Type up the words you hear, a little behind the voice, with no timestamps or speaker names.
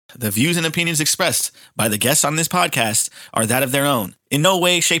The views and opinions expressed by the guests on this podcast are that of their own. In no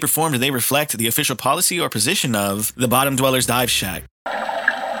way, shape, or form do they reflect the official policy or position of the Bottom Dwellers Dive Shack.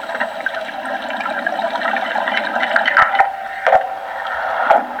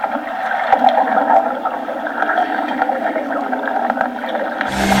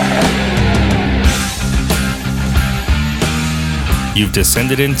 You've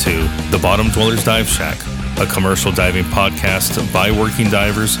descended into the Bottom Dwellers Dive Shack, a commercial diving podcast by working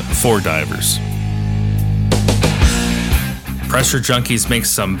divers for divers. Pressure Junkies makes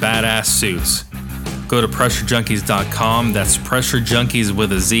some badass suits. Go to pressurejunkies.com. That's pressurejunkies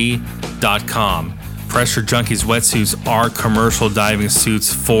with a Z.com. Pressure Junkies wetsuits are commercial diving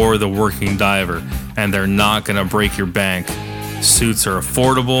suits for the working diver, and they're not going to break your bank. Suits are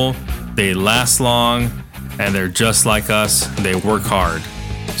affordable, they last long, and they're just like us, they work hard.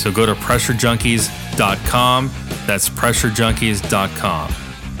 So go to pressurejunkies.com. That's pressurejunkies.com.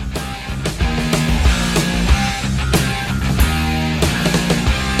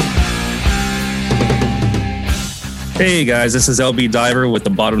 Hey guys, this is LB Diver with the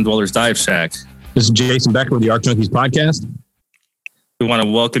Bottom Dwellers Dive Shack. This is Jason Becker with the Junkies podcast. We want to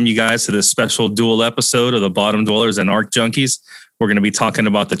welcome you guys to this special dual episode of the Bottom Dwellers and Junkies. We're going to be talking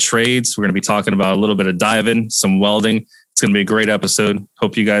about the trades. We're going to be talking about a little bit of diving, some welding. It's going to be a great episode.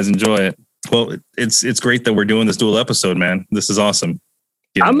 Hope you guys enjoy it. Well, it's great that we're doing this dual episode, man. This is awesome.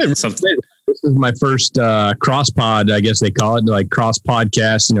 I'm excited. This is my first cross pod, I guess they call it, like cross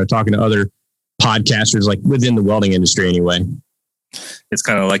podcast, talking to other podcasters like within the welding industry anyway. It's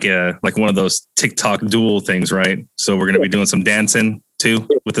kind of like one of those TikTok dual things, right? So we're going to be doing some dancing too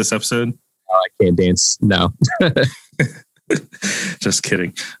with this episode. Oh, I can't dance. No. Just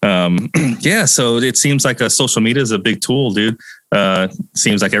kidding. Yeah, so it seems like social media is a big tool, dude.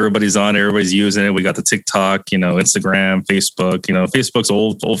 Seems like everybody's on, everybody's using it. We got the TikTok, Instagram, Facebook. Facebook's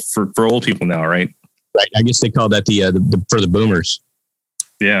old for old people now, right? Right. I guess they call that the for the boomers.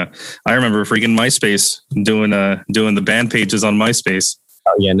 Yeah, I remember freaking MySpace doing the band pages on MySpace.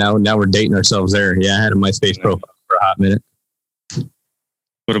 Oh yeah, now we're dating ourselves there. Yeah, I had a MySpace profile for a hot minute.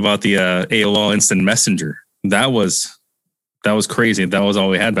 What about the AOL Instant Messenger? That was crazy. That was all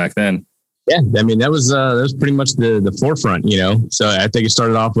we had back then. Yeah, I mean that was pretty much the forefront, So I think it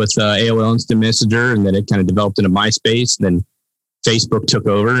started off with AOL Instant Messenger, and then it kind of developed into MySpace. And then Facebook took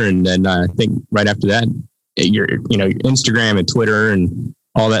over, and then I think right after that, your Instagram and Twitter and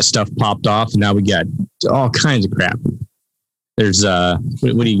all that stuff popped off, and now we got all kinds of crap. There's what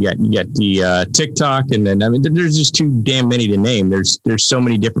do you got? You got the TikTok, and then there's just too damn many to name. There's so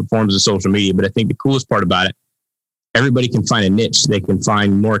many different forms of social media, but I think the coolest part about it, everybody can find a niche. They can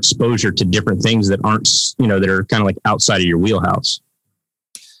find more exposure to different things that aren't, that are kind of like outside of your wheelhouse.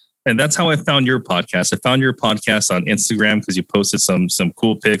 And that's how I found your podcast. I found your podcast on Instagram because you posted some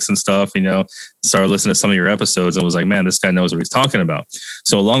cool pics and stuff, started listening to some of your episodes and was like, man, this guy knows what he's talking about.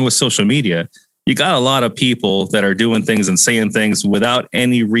 So along with social media, you got a lot of people that are doing things and saying things without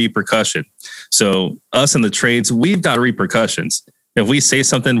any repercussion. So us in the trades, we've got repercussions. If we say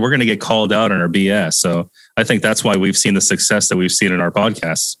something, we're going to get called out on our BS. So I think that's why we've seen the success that we've seen in our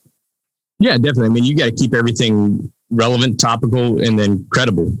podcasts. Yeah, definitely. I mean, you got to keep everything relevant, topical, and then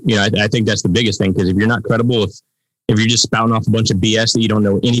credible. I think that's the biggest thing, because if you're not credible, if you're just spouting off a bunch of BS that you don't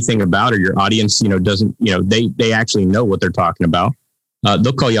know anything about, or your audience, doesn't, they actually know what they're talking about,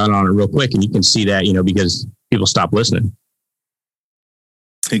 they'll call you out on it real quick, and you can see that, because people stop listening.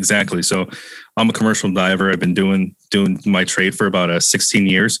 Exactly. So I'm a commercial diver. I've been doing my trade for about 16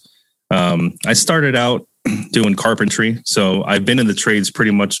 years. I started out doing carpentry. So I've been in the trades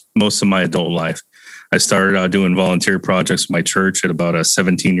pretty much most of my adult life. I started out doing volunteer projects with my church at about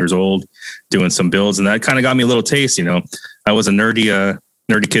 17 years old, doing some builds. And that kind of got me a little taste. I was a nerdy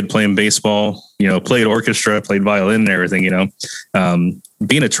kid playing baseball, played orchestra, played violin and everything,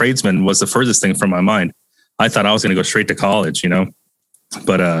 being a tradesman was the furthest thing from my mind. I thought I was going to go straight to college,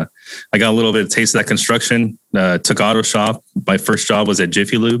 but I got a little bit of taste of that construction, took auto shop. My first job was at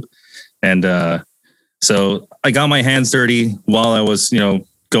Jiffy Lube. And so I got my hands dirty while I was,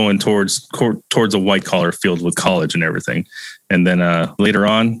 going towards a white collar field with college and everything. And then later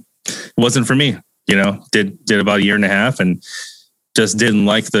on, it wasn't for me, did about a year and a half and just didn't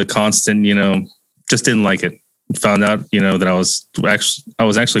like the constant, just didn't like it. Found out, that I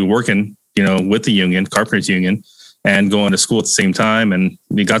was actually working, with the union, carpenters union, and going to school at the same time. And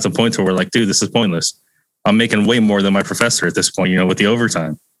we got to a point where we're like, dude, this is pointless. I'm making way more than my professor at this point, with the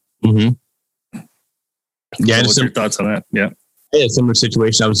overtime. Mm-hmm. Yeah. So what's your thoughts on that? Yeah. I had a similar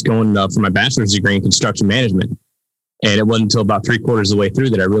situation. I was going for my bachelor's degree in construction management. And it wasn't until about 3/4 of the way through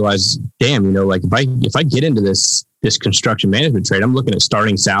that I realized, damn, you know, like if I get into this construction management trade, I'm looking at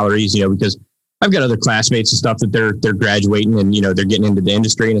starting salaries, you know, because I've got other classmates and stuff that they're graduating and, you know, they're getting into the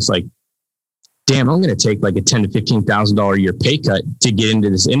industry, and it's like, damn, I'm going to take like a $10,000 to $15,000 a year pay cut to get into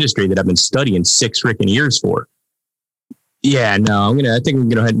this industry that I've been studying 6 freaking years for. Yeah, no, I think I'm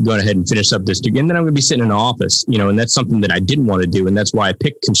going to go ahead and finish up this degree, and then I'm going to be sitting in an office, you know, and that's something that I didn't want to do. And that's why I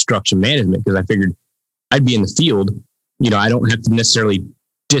picked construction management, because I figured I'd be in the field. You know, I don't have to necessarily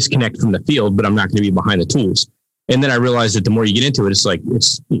disconnect from the field, but I'm not going to be behind the tools. And then I realized that the more you get into it,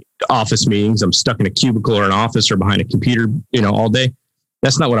 it's office meetings. I'm stuck in a cubicle or an office or behind a computer, you know, all day.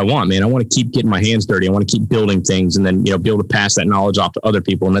 That's not what I want, man. I want to keep getting my hands dirty. I want to keep building things and then, you know, be able to pass that knowledge off to other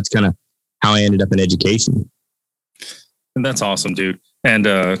people. And that's kind of how I ended up in education. And that's awesome, dude. And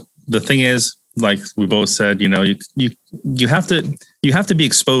the thing is, like we both said, you know, you have to be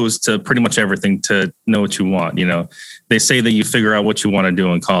exposed to pretty much everything to know what you want. You know, they say that you figure out what you want to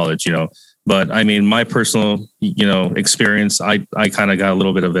do in college, you know, but I mean, my personal, you know, experience, I kind of got a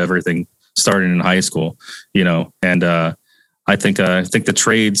little bit of everything starting in high school, you know, and I think the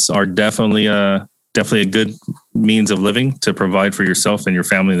trades are definitely a good means of living to provide for yourself and your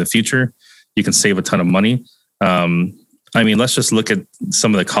family in the future. You can save a ton of money. I mean, let's just look at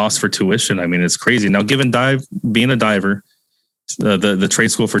some of the costs for tuition. I mean, it's crazy. Now, being a diver, the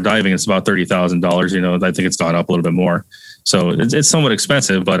trade school for diving, it's about $30,000. You know, I think it's gone up a little bit more. So it's somewhat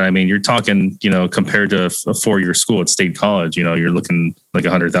expensive, but I mean, you're talking, you know, compared to a 4-year school at State College, you know, you're looking like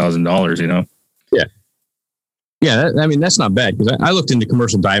 $100,000, you know? Yeah. Yeah. I mean, that's not bad, because I looked into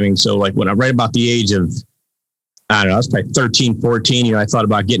commercial diving. So like when I'm right about the age of, I don't know, I was probably 13, 14, you know, I thought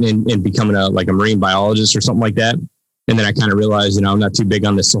about getting in and becoming a marine biologist or something like that. And then I kind of realized, you know, I'm not too big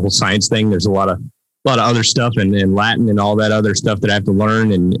on this whole science thing. There's a lot of other stuff and Latin and all that other stuff that I have to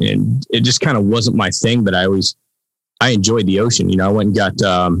learn. And it just kind of wasn't my thing, but I enjoyed the ocean. You know, I went and got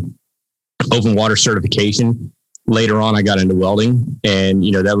open water certification. Later on, I got into welding. And,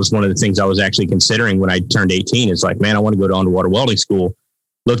 you know, that was one of the things I was actually considering when I turned 18. It's like, man, I want to go to underwater welding school.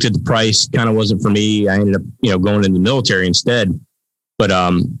 Looked at the price, kind of wasn't for me. I ended up, you know, going in the military instead. But,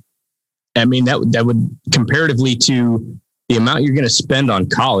 I mean, that would, comparatively to the amount you're going to spend on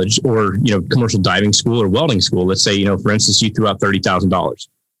college or, you know, commercial diving school or welding school, let's say, you know, for instance, you threw out $30,000.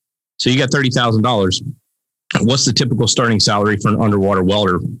 So you got $30,000. What's the typical starting salary for an underwater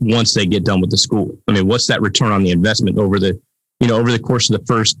welder once they get done with the school? I mean, what's that return on the investment over the course of the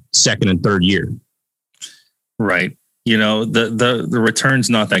first, second, and third year? Right. You know, the return's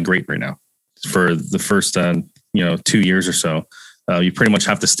not that great right now for the first, 2 years or so. You pretty much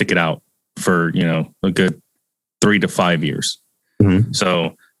have to stick it out for, you know, a good 3 to 5 years. Mm-hmm.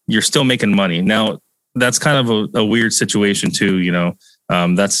 So you're still making money. Now, that's kind of a weird situation too, you know.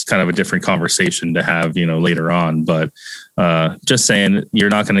 That's kind of a different conversation to have, you know, later on. But just saying, you're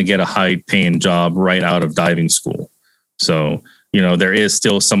not going to get a high-paying job right out of diving school. So, you know, there is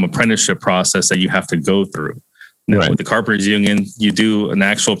still some apprenticeship process that you have to go through. Now, right. With the Carpenters Union, you do an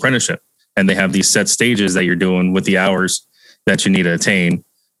actual apprenticeship, and they have these set stages that you're doing with the hours that you need to attain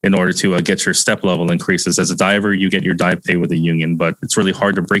in order to get your step level increases. As a diver, you get your dive pay with the union, but it's really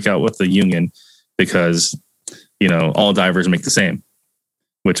hard to break out with the union because, you know, all divers make the same,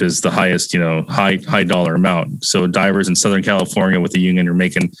 which is the highest, you know, high dollar amount. So divers in Southern California with the union are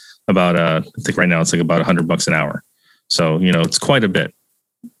making about, I think right now it's like about $100 an hour. So, you know, it's quite a bit.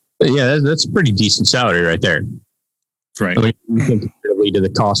 Yeah, that's a pretty decent salary right there. Right. I mean, you think comparatively to the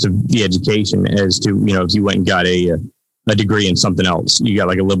cost of the education as to, you know, if you went and got a degree in something else, you got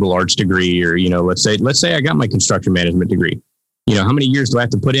like a liberal arts degree, or, you know, let's say I got my construction management degree. You know, how many years do I have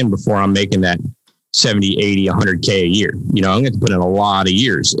to put in before I'm making that 70, 80, 100K a year? You know, I'm going to put in a lot of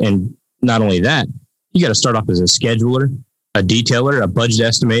years. And not only that, you got to start off as a scheduler, a detailer, a budget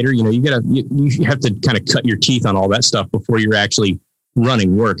estimator. You know, you have to kind of cut your teeth on all that stuff before you're actually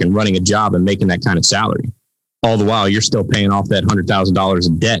running work and running a job and making that kind of salary. All the while, you're still paying off that $100,000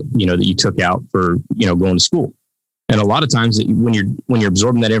 in debt, you know, that you took out for, you know, going to school. And a lot of times when you're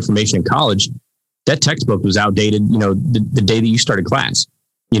absorbing that information in college, that textbook was outdated, you know, the day that you started class.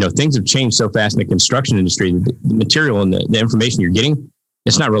 You know, things have changed so fast in the construction industry. The material and the information you're getting,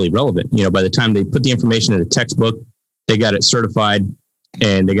 it's not really relevant. You know, by the time they put the information in a textbook, they got it certified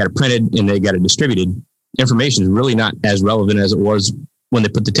and they got it printed and they got it distributed. Information is really not as relevant as it was when they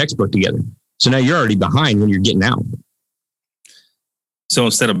put the textbook together. So now you're already behind when you're getting out. So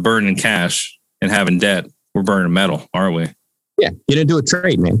instead of burning cash and having debt, we're burning metal, aren't we? Yeah, get into a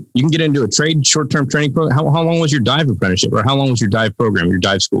trade, man. You can get into a trade, short-term training program. How long was your dive apprenticeship, or how long was your dive program, your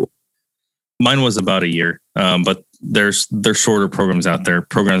dive school? Mine was about a year, but there's shorter programs out there.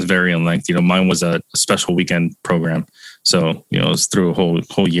 Programs vary in length. Mine was a special weekend program, so it was through a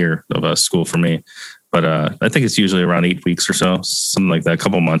whole year of school for me. But I think it's usually around 8 weeks or so, something like that, a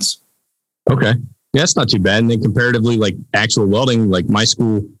couple months. Okay, yeah, that's not too bad. And then comparatively, like actual welding, like my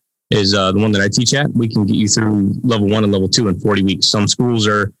school is the one that I teach at. We can get you through level 1 and level 2 in 40 weeks. Some schools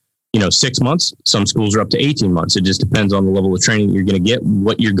are 6 months. Some schools are up to 18 months. It just depends on the level of training you're going to get,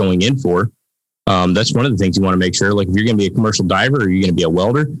 what you're going in for. That's one of the things you want to make sure. Like if you're going to be a commercial diver or you're going to be a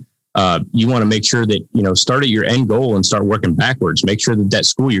welder, you want to make sure that, start at your end goal and start working backwards. Make sure that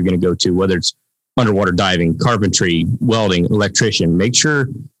school you're going to go to, whether it's underwater diving, carpentry, welding, electrician, make sure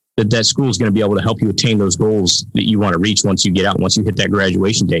that school is going to be able to help you attain those goals that you want to reach once you get out. Once you hit that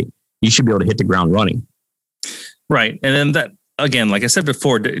graduation date, you should be able to hit the ground running. Right. And then that, again, like I said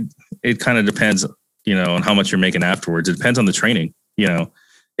before, it kind of depends, on how much you're making afterwards. It depends on the training.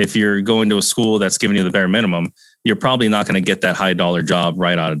 If you're going to a school that's giving you the bare minimum, you're probably not going to get that high dollar job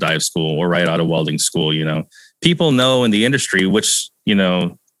right out of dive school or right out of welding school. People know in the industry which,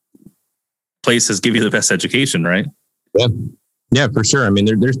 places give you the best education, right? Yeah, for sure. I mean,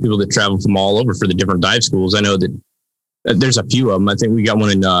 there's people that travel from all over for the different dive schools. I know that there's a few of them. I think we got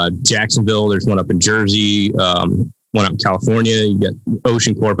one in Jacksonville. There's one up in Jersey, one up in California. You got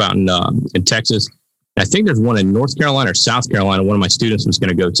Ocean Corp out in Texas. And I think there's one in North Carolina or South Carolina. One of my students was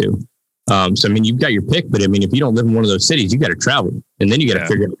going to go to. So, I mean, you've got your pick, but I mean, if you don't live in one of those cities, you got to travel. And then you got to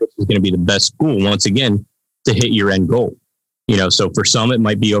figure out which is going to be the best school, once again, to hit your end goal. So for some, it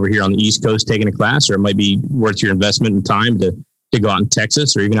might be over here on the East Coast taking a class, or it might be worth your investment and time to go out in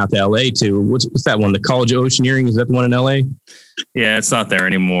Texas or even out to LA to, what's that one? The College of Oceaneering, is that the one in LA? Yeah, it's not there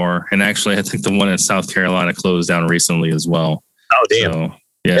anymore. And actually, I think the one in South Carolina closed down recently as well. Oh, damn. So,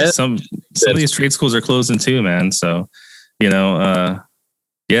 yeah, some of these trade schools are closing too, man. So, yeah.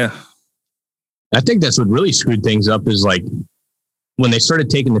 I think that's what really screwed things up is like when they started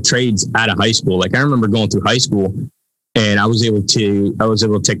taking the trades out of high school. Like I remember going through high school and I was able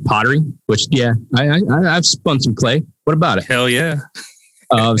to take pottery, which I've spun some clay. What about it? Hell yeah.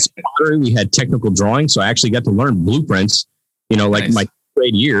 Pottery, we had technical drawing. So I actually got to learn blueprints, nice. My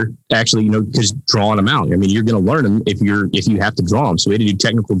grade year, actually, because drawing them out. I mean, you're going to learn them if you have to draw them. So we had to do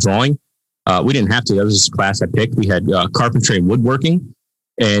technical drawing. We didn't have to. That was just a class I picked. We had carpentry and woodworking.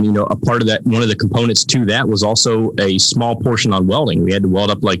 And, a part of that, one of the components to that was also a small portion on welding. We had to weld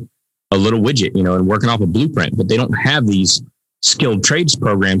up like a little widget, and working off a blueprint. But they don't have these skilled trades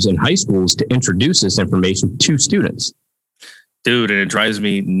programs in high schools to introduce this information to students. Dude, and it drives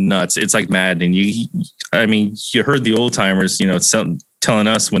me nuts. It's like maddening. You heard the old timers, telling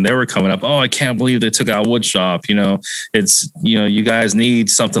us when they were coming up, oh, I can't believe they took out wood shop. It's, you guys need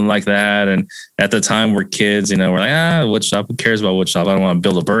something like that. And at the time we're kids, we're like, wood shop, who cares about wood shop? I don't want to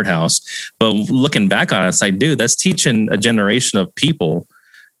build a birdhouse. But looking back on it, it's like, dude, that's teaching a generation of people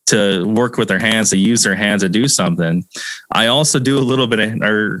to work with their hands, to use their hands to do something. I also do a little bit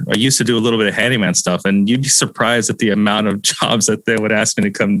I used to do a little bit of handyman stuff, and you'd be surprised at the amount of jobs that they would ask me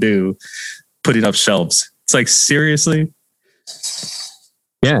to come do, putting up shelves. It's like, seriously?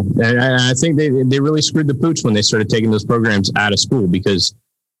 Yeah. And I think they really screwed the pooch when they started taking those programs out of school, because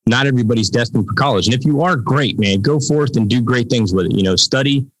not everybody's destined for college. And if you are, great, man, go forth and do great things with it.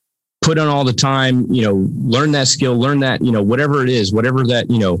 Study, put on all the time, learn that skill, learn that, whatever it is, whatever that,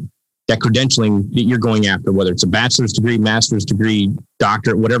 that credentialing that you're going after, whether it's a bachelor's degree, master's degree,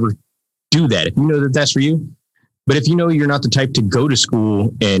 doctorate, whatever, do that. If you know that that's for you. But if you're not the type to go to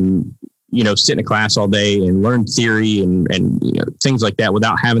school and, sit in a class all day and learn theory and things like that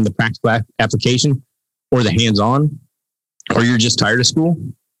without having the practical application or the hands-on, or you're just tired of school,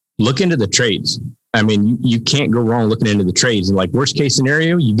 look into the trades. I mean, you can't go wrong looking into the trades. And like worst case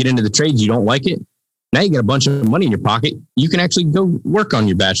scenario, you get into the trades, you don't like it. Now you got a bunch of money in your pocket. You can actually go work on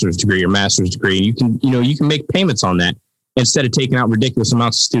your bachelor's degree or master's degree. You can make payments on that instead of taking out ridiculous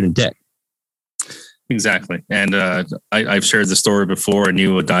amounts of student debt. Exactly. And I've shared the story before. I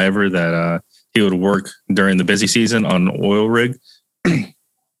knew a diver that he would work during the busy season on an oil rig.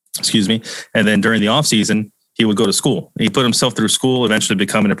 Excuse me. And then during the off season, he would go to school. He put himself through school, eventually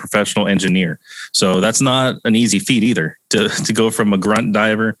becoming a professional engineer. So that's not an easy feat either, to go from a grunt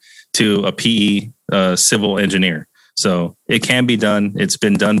diver to a PE civil engineer. So it can be done. It's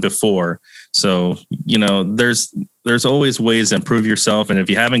been done before. So, there's always ways to improve yourself. And if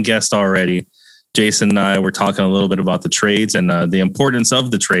you haven't guessed already, Jason and I were talking a little bit about the trades and the importance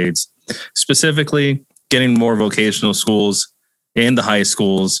of the trades, specifically getting more vocational schools in the high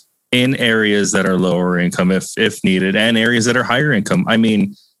schools, in areas that are lower income if needed, and areas that are higher income. I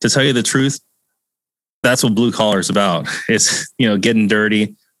mean, to tell you the truth, that's what blue collar is about. It's, getting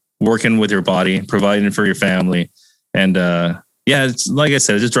dirty, working with your body, providing for your family. And it's like I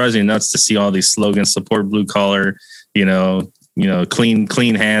said, it just drives me nuts to see all these slogans, support blue collar,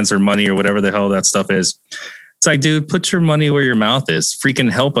 clean hands or money or whatever the hell that stuff is. It's like, dude, put your money where your mouth is.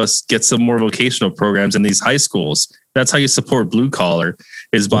 Freaking help us get some more vocational programs in these high schools. That's how you support blue collar,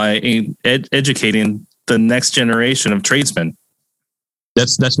 is by educating the next generation of tradesmen.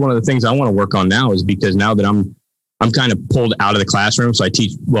 That's one of the things I want to work on now, is because now that I'm kind of pulled out of the classroom, so I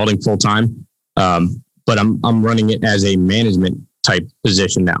teach welding full time, but I'm running it as a management type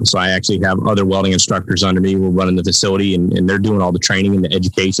position now. So I actually have other welding instructors under me. We're running the facility, and they're doing all the training and the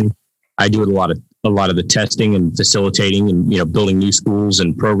education. I do a lot of the testing and facilitating, and building new schools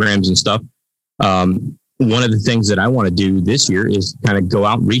and programs and stuff. One of the things that I want to do this year is kind of go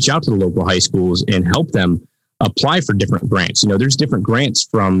out and reach out to the local high schools and help them apply for different grants. There's different grants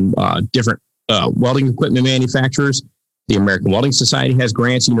from different welding equipment manufacturers. The American Welding Society has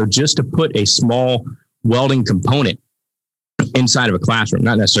grants, just to put a small welding component inside of a classroom,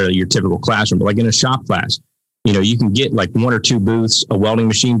 not necessarily your typical classroom, but like in a shop class. You can get like 1 or 2 booths, a welding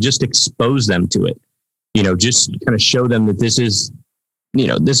machine, just expose them to it, just kind of show them that this is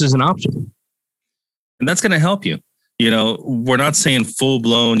an option. And that's going to help you. We're not saying full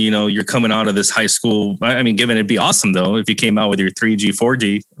blown, you're coming out of this high school. I mean, given it'd be awesome though, if you came out with your 3G,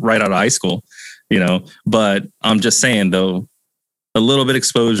 4G right out of high school, but I'm just saying though, a little bit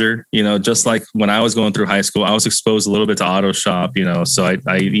exposure, just like when I was going through high school, I was exposed a little bit to auto shop, so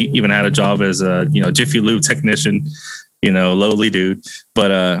I even had a job as a, Jiffy Lube technician, lowly dude.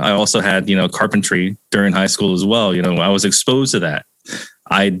 But I also had, carpentry during high school as well. I was exposed to that.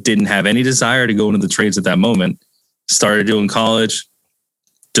 I didn't have any desire to go into the trades at that moment. Started doing college,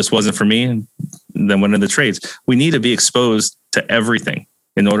 just wasn't for me. And then went into the trades. We need to be exposed to everything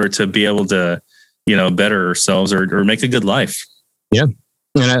in order to be able to, better ourselves or make a good life. Yeah.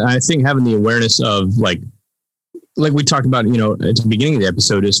 And I think having the awareness of like we talked about, at the beginning of the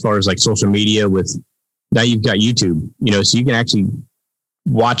episode, as far as like social media, with now you've got YouTube, so you can actually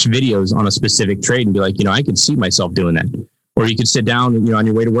watch videos on a specific trade and be like, I can see myself doing that. Or you could sit down, on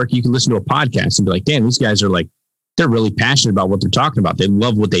your way to work, you can listen to a podcast and be like, damn, these guys are like, they're really passionate about what they're talking about. They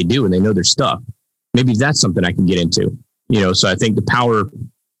love what they do and they know their stuff. Maybe that's something I can get into, so I think the power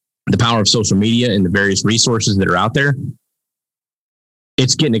of social media and the various resources that are out there,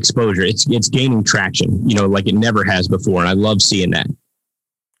 it's getting exposure. It's gaining traction, like it never has before. And I love seeing that.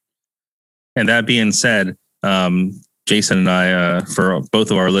 And that being said, Jason and I, for both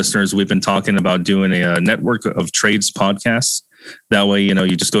of our listeners, we've been talking about doing a network of trades podcasts. That way,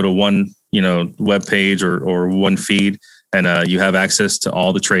 you just go to one, web page or one feed, and you have access to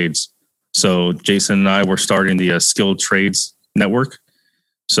all the trades. So Jason and I, we're starting the Skilled Trades Network.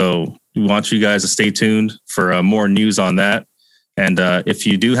 So we want you guys to stay tuned for more news on that. And if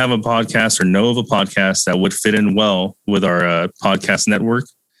you do have a podcast or know of a podcast that would fit in well with our podcast network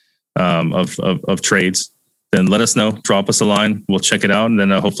of trades, then let us know. Drop us a line. We'll check it out, and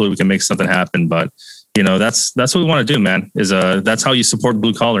then hopefully we can make something happen. But that's what we want to do, man. That's how you support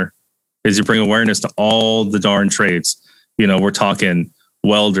blue collar. Is you bring awareness to all the darn trades. We're talking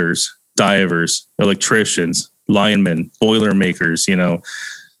welders, divers, electricians, linemen, boiler makers.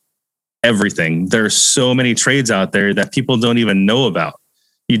 Everything. There's so many trades out there that people don't even know about.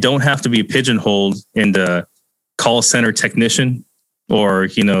 You don't have to be pigeonholed into call center technician or,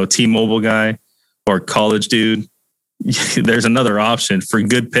 T-Mobile guy or college dude. There's another option for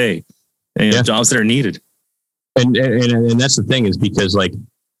good pay and jobs that are needed. And that's the thing, is because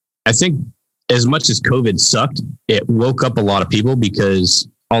I think as much as COVID sucked, it woke up a lot of people, because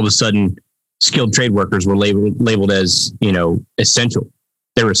all of a sudden skilled trade workers were labeled as, essential.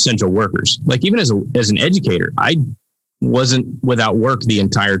 They were essential workers. Like even as an educator, I wasn't without work the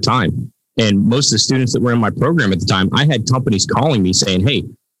entire time. And most of the students that were in my program at the time, I had companies calling me saying, hey,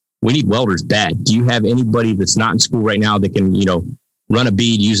 we need welders bad. Do you have anybody that's not in school right now that can, run a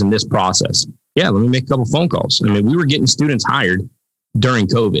bead using this process? Yeah, let me make a couple phone calls. I mean, we were getting students hired during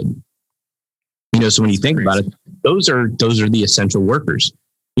COVID. So when you think about it, those are the essential workers.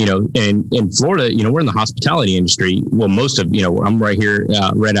 And in Florida, we're in the hospitality industry. Well, most of, I'm right here,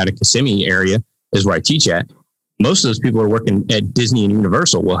 right out of Kissimmee area is where I teach at. Most of those people are working at Disney and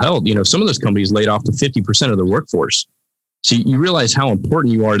Universal. Well, hell, some of those companies laid off to 50% of their workforce. So you realize how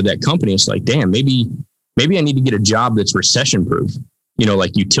important you are to that company. It's like, damn, maybe I need to get a job that's recession proof,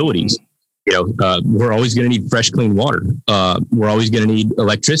 like utilities. We're always going to need fresh, clean water. We're always going to need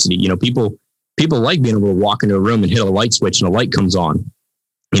electricity. People like being able to walk into a room and hit a light switch and a light comes on.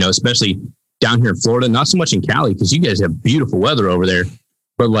 Especially down here in Florida, not so much in Cali, because you guys have beautiful weather over there.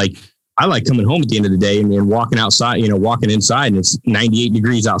 But I like coming home at the end of the day and walking outside, walking inside and it's 98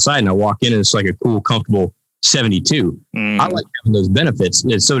 degrees outside and I walk in and it's like a cool, comfortable 72. I like having those benefits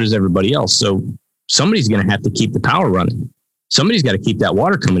and so does everybody else. So somebody's going to have to keep the power running. Somebody's got to keep that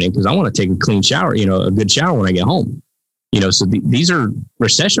water coming in because I want to take a clean shower, a good shower when I get home. So these are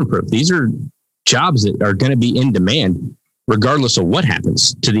recession proof. These are jobs that are going to be in demand regardless of what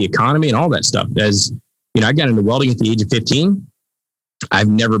happens to the economy and all that stuff. As I got into welding at the age of 15. I've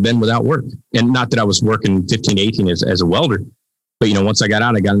never been without work. And not that I was working 15 to 18 as a welder, but once I got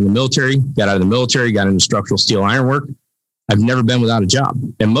out, I got in the military, got into structural steel ironwork. I've never been without a job.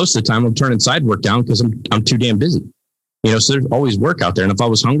 And most of the time I'm turning side work down because I'm too damn busy. So there's always work out there. And if I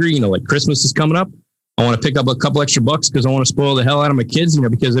was hungry, like Christmas is coming up, I want to pick up a couple extra bucks because I want to spoil the hell out of my kids,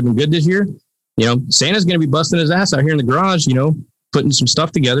 because they've been good this year. Santa's going to be busting his ass out here in the garage, putting some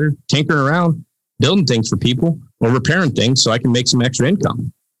stuff together, tinkering around, building things for people or repairing things so I can make some extra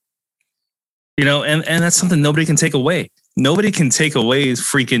income. And that's something nobody can take away. Nobody can take away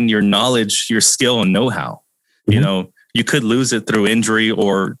freaking your knowledge, your skill and know-how. Mm-hmm. You could lose it through injury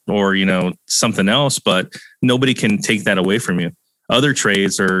or something else, but nobody can take that away from you. Other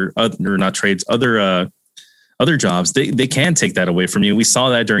trades or not trades, other jobs, they can take that away from you. We saw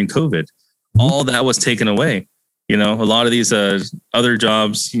that during COVID. All that was taken away. A lot of these other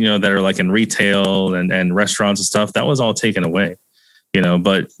jobs, that are like in retail and restaurants and stuff, that was all taken away,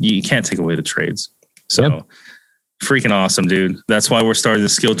 but you can't take away the trades. So freaking awesome, dude. That's why we're starting the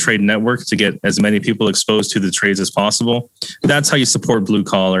Skilled Trade Network to get as many people exposed to the trades as possible. That's how you support blue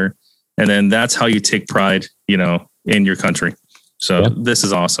collar. And then that's how you take pride, in your country. So This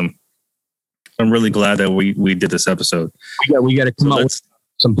is awesome. I'm really glad that we did this episode. We got to come up with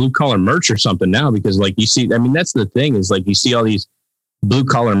some blue collar merch or something now, because like you see, that's the thing is like you see all these blue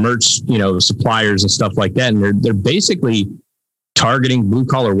collar merch, suppliers and stuff like that. And they're basically targeting blue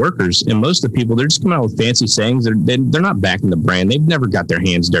collar workers. And most of the people, they're just coming out with fancy sayings. They're not backing the brand. They've never got their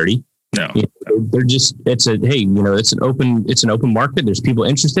hands dirty. No, they're just, it's an open market. There's people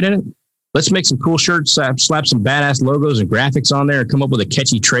interested in it. Let's make some cool shirts, slap some badass logos and graphics on there and come up with a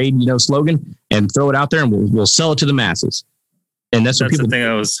catchy trade, slogan and throw it out there and we'll sell it to the masses. And that's what people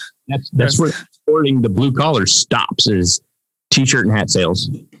the thing that's where supporting the blue collar stops is t-shirt and hat sales.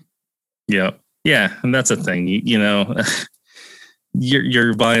 Yeah. Yeah. And that's the thing,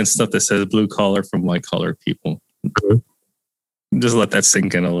 you're buying stuff that says blue collar from white collar people. Mm-hmm. Just let that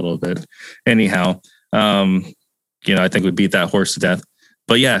sink in a little bit. Anyhow, I think we beat that horse to death,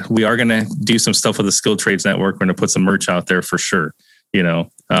 but yeah, we are going to do some stuff with the Skilled Trades Network. We're going to put some merch out there for sure.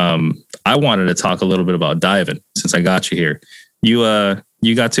 I wanted to talk a little bit about diving since I got you here.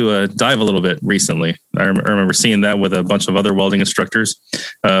 You got to dive a little bit recently. I remember seeing that with a bunch of other welding instructors.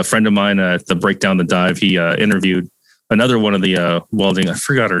 A friend of mine at the Breakdown the Dive, he interviewed another one of the welding. I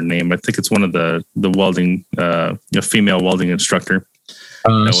forgot her name. I think it's one of the welding, female welding instructor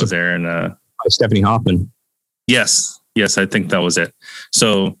that was there. And Stephanie Hoffman. Yes, I think that was it.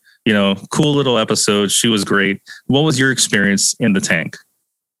 So cool little episode. She was great. What was your experience in the tank?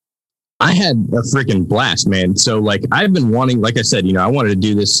 I had a freaking blast, man. So like I've been wanting, like I said, I wanted to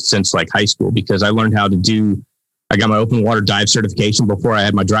do this since like high school because I learned how to I got my open water dive certification before I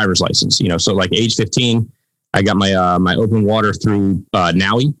had my driver's license, so like age 15, I got my open water through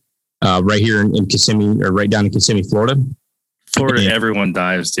NAUI right here in Kissimmee or right down in Kissimmee, Florida. And everyone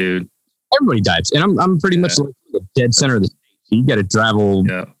dives, dude. Everybody dives. And I'm pretty much like the dead center of the state. You got to travel an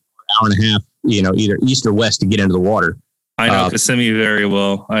hour and a half, either east or west to get into the water. I know Kissimmee very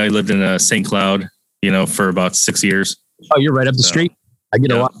well. I lived in St. Cloud, for about 6 years. Oh, you're right up the street. I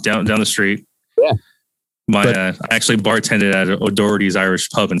get a lot down the street. Yeah. I actually bartended at O'Doherty's Irish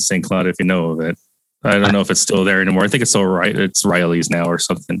Pub in St. Cloud, if you know of it. I don't know if it's still there anymore. I think it's still right. It's Riley's now or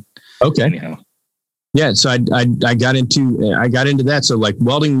something. Okay. Anyhow. Yeah. So I got into that. So like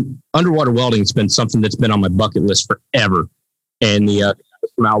underwater welding has been something that's been on my bucket list forever. And the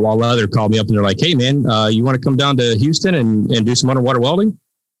from Outlaw Leather called me up and they're like, "Hey man, you want to come down to Houston and do some underwater welding?"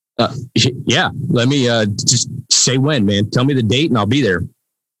 Yeah, let me just say when, man. Tell me the date and I'll be there.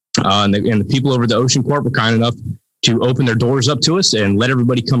 And the people over at the Ocean Corp were kind enough to open their doors up to us and let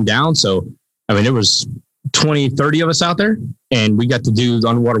everybody come down. So, there was 20, 30 of us out there and we got to do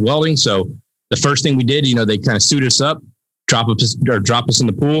underwater welding. So the first thing we did, they kind of suit us up, drop us in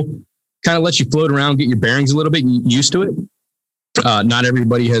the pool, kind of let you float around, get your bearings a little bit, used to it. Not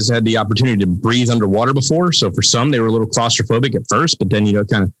everybody has had the opportunity to breathe underwater before. So for some, they were a little claustrophobic at first, but then,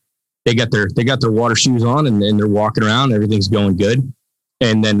 they got their water shoes on and they're walking around, everything's going good.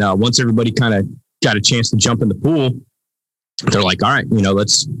 And then once everybody kind of got a chance to jump in the pool, they're like, all right, we're going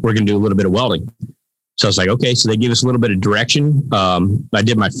to do a little bit of welding. So I was like, okay. So they give us a little bit of direction. I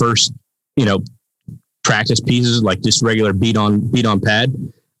did my first practice pieces, like just regular beat on pad,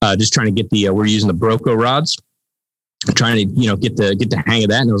 just trying to get we're using the Broco rods, trying to, get the hang of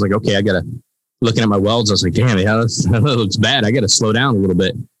that. And I was like, okay, looking at my welds, I was like, damn, yeah, that looks bad. I got to slow down a little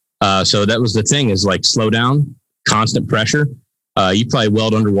bit. So that was the thing, is like slow down, constant pressure. You probably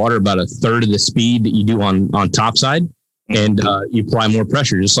weld underwater about a third of the speed that you do on top side. And you apply more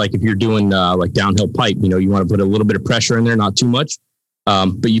pressure, just like if you're doing like downhill pipe, you want to put a little bit of pressure in there, not too much.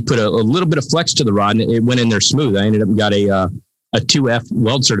 But you put a little bit of flex to the rod, and it went in there smooth. I ended up got a 2F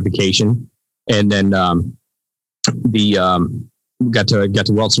weld certification, and then got to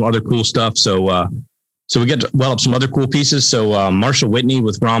weld some other cool stuff. So we got to weld up some other cool pieces. So Marshall Whitney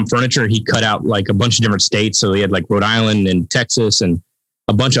with Rom Furniture, he cut out like a bunch of different states. So he had like Rhode Island and Texas and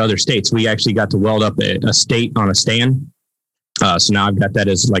a bunch of other states. We actually got to weld up a state on a stand. So now I've got that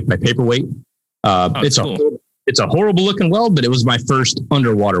as like my paperweight. It's cool. It's a horrible looking weld, but it was my first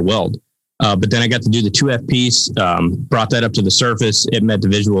underwater weld. But then I got to do the 2F piece, brought that up to the surface. It met the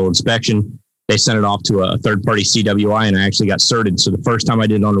visual inspection. They sent it off to a third party CWI, and I actually got certed. So the first time I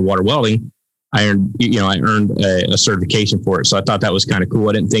did underwater welding, I earned a certification for it. So I thought that was kind of cool.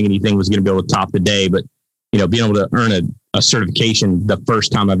 I didn't think anything was going to be able to top the day, but being able to earn a certification the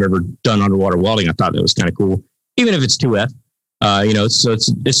first time I've ever done underwater welding, I thought that was kind of cool. Even if it's 2F,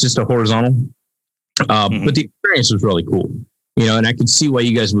 it's just a horizontal. But the experience was really cool, and I could see why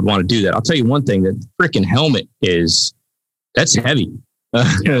you guys would want to do that. I'll tell you one thing, that freaking helmet that's heavy.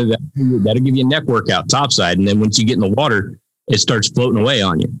 That'll give you a neck workout topside. And then once you get in the water, it starts floating away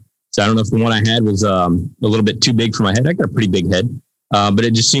on you. So I don't know if the one I had was a little bit too big for my head. I got a pretty big head, but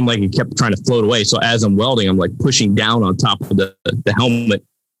it just seemed like it kept trying to float away. So as I'm welding, I'm like pushing down on top of the helmet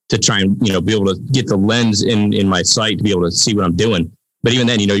to try and, be able to get the lens in my sight to be able to see what I'm doing. But even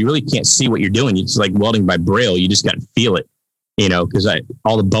then, you really can't see what you're doing. It's like welding by braille. You just got to feel it, because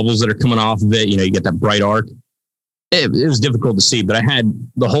all the bubbles that are coming off of it, you get that bright arc. It was difficult to see, but I had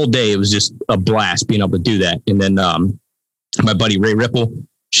the whole day. It was just a blast being able to do that. And then my buddy Ray Ripple,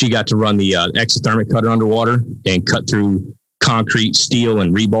 she got to run the exothermic cutter underwater and cut through concrete, steel,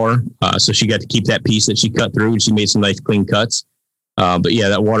 and rebar. So she got to keep that piece that she cut through, and she made some nice clean cuts. But yeah,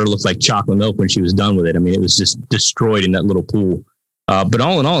 that water looked like chocolate milk when she was done with it. I mean, it was just destroyed in that little pool. But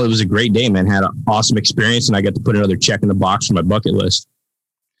all in all, it was a great day, man. Had an awesome experience, and I got to put another check in the box for my bucket list.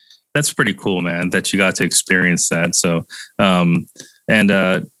 That's pretty cool, man, that you got to experience that. So, burning with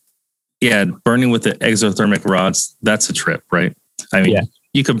the exothermic rods, that's a trip, right? I mean,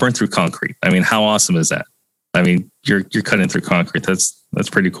 You could burn through concrete. I mean, how awesome is that? I mean, you're cutting through concrete. That's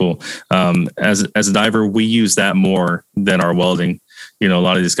pretty cool. As a diver, we use that more than our welding. A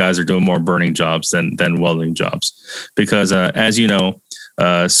lot of these guys are doing more burning jobs than welding jobs, because as you know,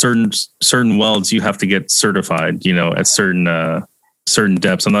 certain welds you have to get certified. At certain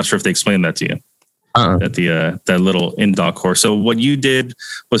depths. I'm not sure if they explained that to you at that little in-dock course. So what you did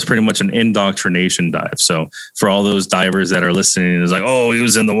was pretty much an indoctrination dive. So for all those divers that are listening, it's like, oh, he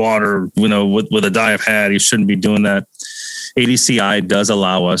was in the water, with a dive hat, he shouldn't be doing that. ADCI does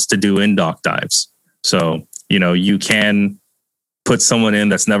allow us to do in-dock dives. So, you can put someone in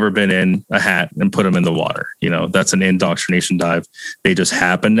that's never been in a hat and put them in the water. That's an indoctrination dive. They just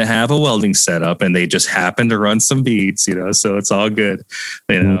happen to have a welding setup, and they just happen to run some beads, so it's all good.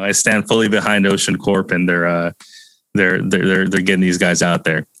 I stand fully behind Ocean Corp, and they're getting these guys out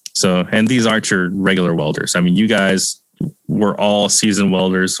there. So, and these aren't your regular welders. I mean, you guys were all seasoned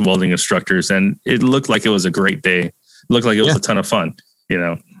welders, welding instructors, and it looked like it was a great day. It looked like it was a ton of fun,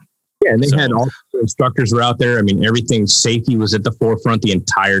 Yeah, and they had all the instructors were out there. I mean, safety was at the forefront the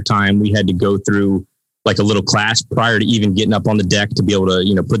entire time. We had to go through like a little class prior to even getting up on the deck to be able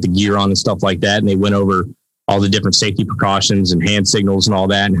to, put the gear on and stuff like that. And they went over all the different safety precautions and hand signals and all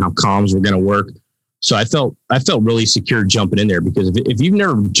that, and how comms were going to work. So I felt really secure jumping in there, because if you've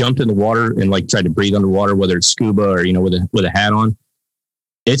never jumped in the water and like tried to breathe underwater, whether it's scuba or, with a hat on,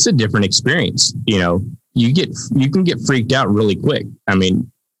 it's a different experience. You can get freaked out really quick. I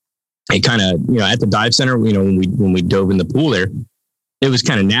mean, it kind of, at the dive center, when we dove in the pool there, it was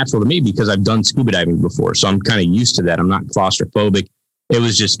kind of natural to me because I've done scuba diving before. So I'm kind of used to that. I'm not claustrophobic. It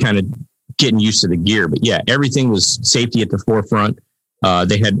was just kind of getting used to the gear. But yeah, everything was safety at the forefront.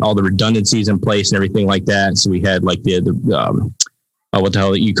 They had all the redundancies in place and everything like that. So we had like the what the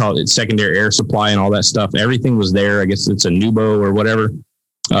hell you call it, secondary air supply and all that stuff. Everything was there. I guess it's a Nubo or whatever.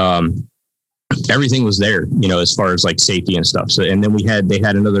 Everything was there, as far as like safety and stuff. So, and then they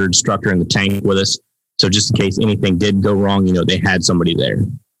had another instructor in the tank with us. So just in case anything did go wrong, they had somebody there.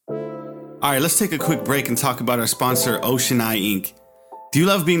 All right, let's take a quick break and talk about our sponsor, Ocean Eye Inc. Do you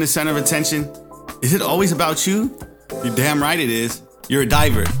love being the center of attention? Is it always about you? You're damn right it is. You're a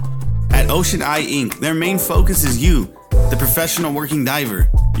diver. At Ocean Eye Inc. Their main focus is you, the professional working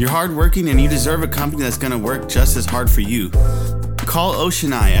diver. You're hardworking and you deserve a company that's going to work just as hard for you. Call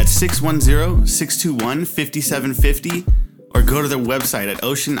Ocean Eye at 610-621-5750 or go to their website at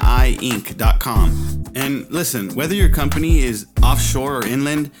oceaneyeinc.com. And listen, whether your company is offshore or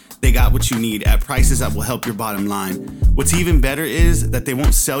inland, they got what you need at prices that will help your bottom line. What's even better is that they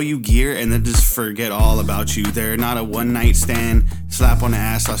won't sell you gear and then just forget all about you. They're not a one-night stand, slap on the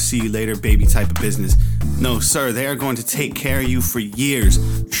ass, I'll see you later, baby type of business. No, sir, they are going to take care of you for years.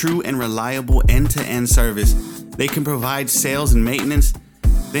 True and reliable end-to-end service. They can provide sales and maintenance.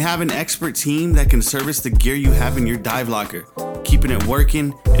 They have an expert team that can service the gear you have in your dive locker, keeping it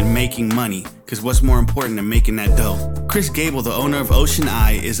working and making money, because what's more important than making that dough? Chris Gable, the owner of Ocean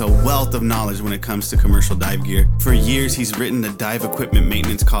Eye, is a wealth of knowledge when it comes to commercial dive gear. For years, he's written the dive equipment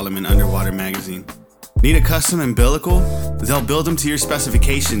maintenance column in Underwater magazine. Need a custom umbilical? They'll build them to your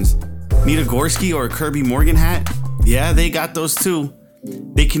specifications. Need a Gorski or a Kirby Morgan hat? Yeah, they got those too.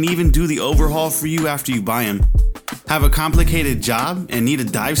 They can even do the overhaul for you after you buy them. Have a complicated job and need a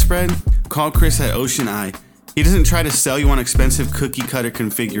dive spread? Call Chris at Ocean Eye. He doesn't try to sell you on expensive cookie cutter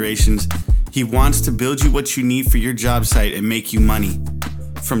configurations. He wants to build you what you need for your job site and make you money.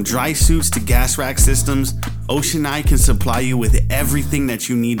 From dry suits to gas rack systems, Ocean Eye can supply you with everything that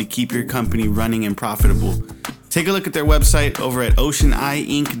you need to keep your company running and profitable. Take a look at their website over at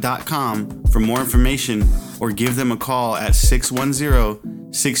oceaneyeinc.com for more information or give them a call at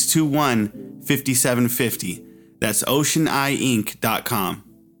 610-621-5750. That's oceaneyeinc.com.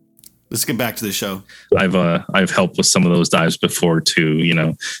 Let's get back to the show. I've helped with some of those dives before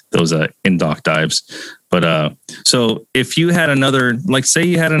too, those in-dock dives. But so if you had another, like say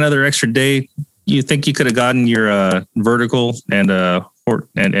you had another extra day, you think you could have gotten your vertical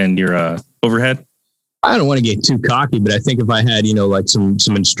and your overhead? I don't want to get too cocky, but I think if I had, like some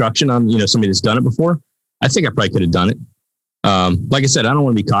instruction on, somebody that's done it before, I think I probably could have done it. Like I said, I don't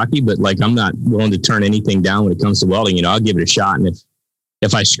want to be cocky, but like I'm not willing to turn anything down when it comes to welding. I'll give it a shot, and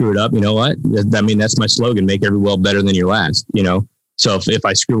if I screw it up, you know what? I mean, that's my slogan: make every weld better than your last. So if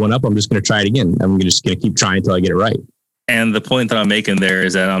I screw one up, I'm just going to try it again. I'm just going to keep trying until I get it right. And the point that I'm making there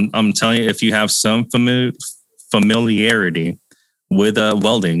is that I'm telling you, if you have some familiarity with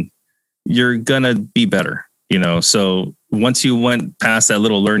welding, you're gonna be better. So once you went past that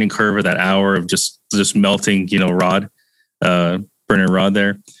little learning curve of that hour of just melting, rod. Burner rod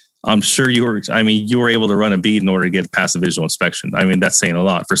there. I'm sure you were able to run a bead in order to get past the visual inspection. I mean, that's saying a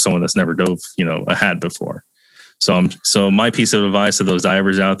lot for someone that's never dove, a hat before. So my piece of advice to those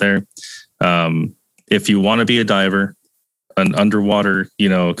divers out there, if you want to be a diver, an underwater,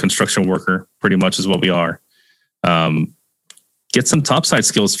 construction worker, pretty much is what we are. Get some topside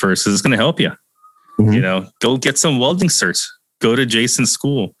skills first, because it's going to help you. Mm-hmm. Go get some welding certs. Go to Jason's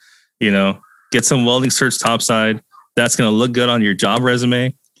school. Get some welding certs topside. That's going to look good on your job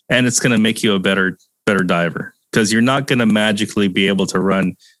resume, and it's going to make you a better diver, because you're not going to magically be able to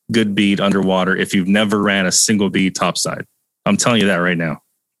run good bead underwater if you've never ran a single bead topside. I'm telling you that right now.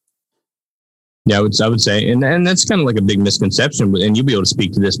 Yeah, I would say, and that's kind of like a big misconception, and you'll be able to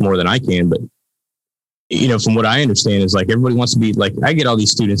speak to this more than I can, but from what I understand is like everybody wants to be like, I get all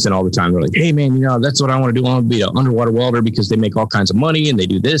these students in all the time. They're like, hey man, that's what I want to do. I want to be an underwater welder because they make all kinds of money and they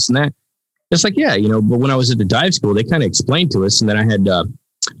do this and that. It's like, yeah, but when I was at the dive school, they kind of explained to us. And then I had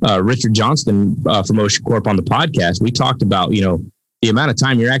Richard Johnston from Ocean Corp on the podcast. We talked about, the amount of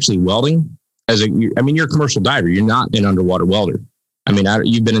time you're actually welding you're a commercial diver. You're not an underwater welder. I mean,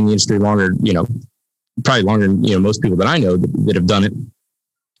 you've been in the industry longer, probably longer than, most people that I know that have done it.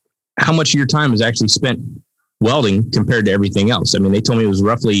 How much of your time is actually spent welding compared to everything else? I mean, they told me it was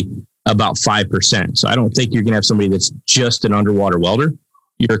roughly about 5%. So I don't think you're going to have somebody that's just an underwater welder.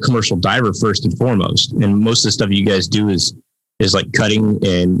 You're a commercial diver first and foremost. And most of the stuff you guys do is like cutting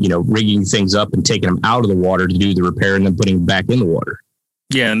and, rigging things up and taking them out of the water to do the repair and then putting them back in the water.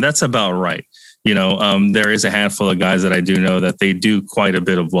 Yeah. And that's about right. There is a handful of guys that I do know that they do quite a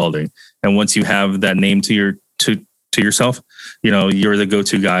bit of welding. And once you have that name to yourself, you're the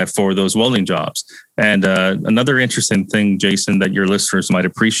go-to guy for those welding jobs. And another interesting thing, Jason, that your listeners might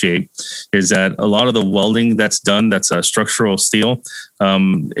appreciate is that a lot of the welding that's done, that's a structural steel.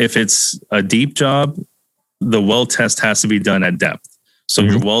 If it's a deep job, the weld test has to be done at depth. So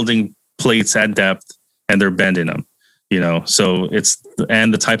you're welding plates at depth and they're bending them, so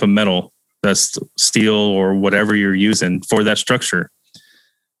and the type of metal, that's steel or whatever you're using for that structure,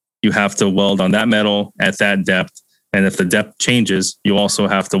 you have to weld on that metal at that depth. And if the depth changes, you also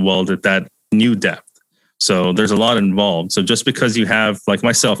have to weld at that new depth. So there's a lot involved. So just because you have, like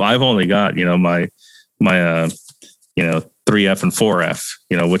myself, I've only got, my 3 3F and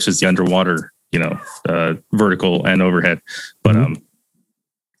 4F, which is the underwater, vertical and overhead. But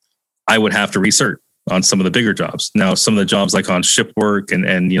I would have to recert on some of the bigger jobs. Now, some of the jobs like on ship work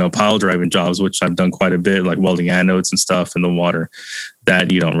and pile driving jobs, which I've done quite a bit, like welding anodes and stuff in the water,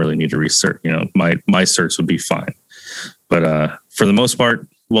 that you don't really need to recert. My certs would be fine. But for the most part,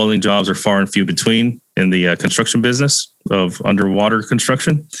 welding jobs are far and few between in the construction business of underwater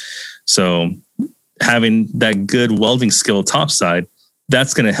construction. So having that good welding skill topside,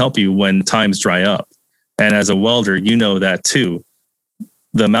 that's going to help you when times dry up. And as a welder, you know that too.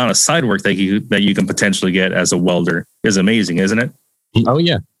 The amount of side work that you can potentially get as a welder is amazing, isn't it? Oh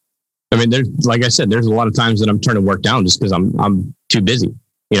yeah. I mean, like I said, there's a lot of times that I'm turning work down just because I'm too busy.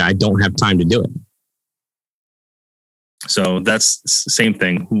 I don't have time to do it. So that's the same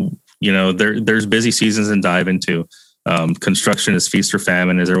thing. There's busy seasons in dive into. Construction is feast or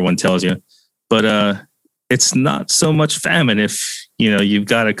famine, as everyone tells you. But it's not so much famine if, you've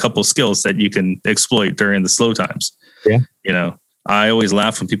got a couple skills that you can exploit during the slow times. Yeah. I always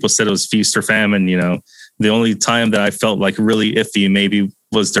laugh when people said it was feast or famine. The only time that I felt like really iffy maybe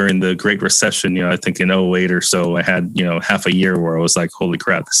was during the Great Recession. I think in 2008 or so, I had, half a year where I was like, holy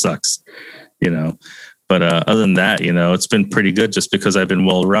crap, this sucks, But other than that, it's been pretty good just because I've been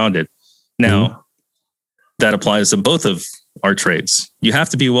well-rounded. Now, that applies to both of our trades. You have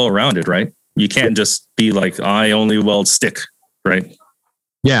to be well-rounded, right? You can't just be like, I only weld stick, right?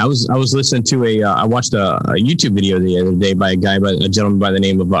 Yeah, I was listening to I watched a YouTube video the other day by a gentleman by the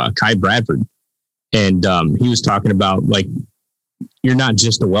name of Kai Bradford. And he was talking about, like, you're not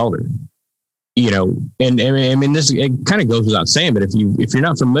just a welder, and I mean, this, it kind of goes without saying, but if you're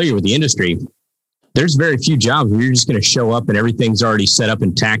not familiar with the industry, there's very few jobs where you're just going to show up and everything's already set up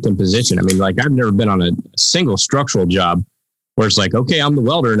and tacked in position. I mean, like, I've never been on a single structural job where it's like, okay, I'm the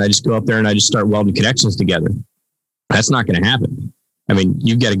welder and I just go up there and I just start welding connections together. That's not going to happen. I mean,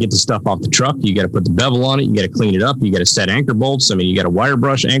 you got to get the stuff off the truck. You got to put the bevel on it. You got to clean it up. You got to set anchor bolts. I mean, you got to wire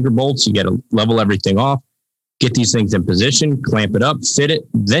brush anchor bolts. You got to level everything off, get these things in position, clamp it up, fit it,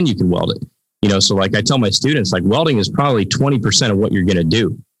 then you can weld it. So like I tell my students, like, welding is probably 20% of what you're going to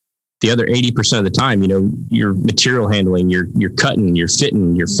do. The other 80% of the time, you're material handling, you're cutting, you're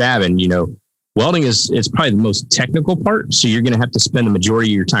fitting, you're fabbing, welding is probably the most technical part. So you're going to have to spend the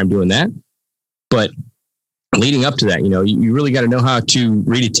majority of your time doing that. But leading up to that, you really got to know how to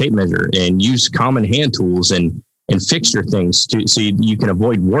read a tape measure and use common hand tools and fixture things so you can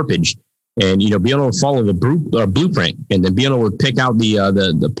avoid warpage and, be able to follow the blueprint and then be able to pick out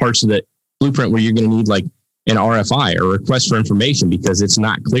the parts of the blueprint where you're going to need like an RFI or request for information because it's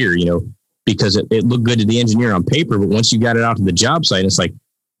not clear, because it looked good to the engineer on paper, but once you got it out to the job site, it's like,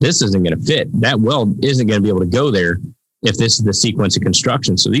 this isn't going to fit. That weld isn't going to be able to go there if this is the sequence of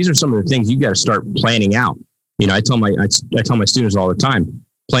construction. So these are some of the things you got to start planning out. I tell my students all the time,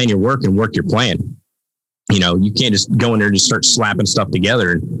 plan your work and work your plan. You can't just go in there and just start slapping stuff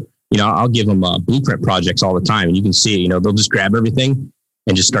together. And, I'll give them blueprint projects all the time and you can see it, they'll just grab everything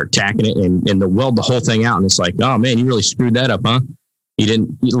and just start tacking it and they'll weld the whole thing out. And it's like, oh man, you really screwed that up, huh? You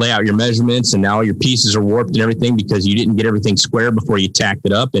didn't lay out your measurements and now your pieces are warped and everything because you didn't get everything square before you tacked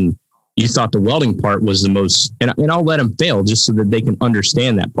it up. And you thought the welding part was the most, and I'll let them fail just so that they can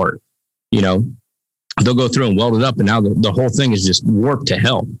understand that part. They'll go through and weld it up and now the whole thing is just warped to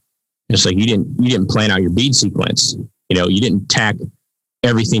hell. It's like you didn't plan out your bead sequence. You didn't tack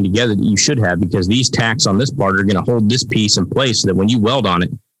everything together that you should have because these tacks on this part are going to hold this piece in place so that when you weld on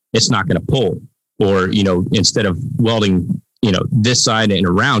it, it's not going to pull. Or, instead of welding, this side and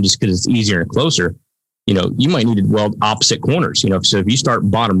around just because it's easier and closer, you might need to weld opposite corners. So if you start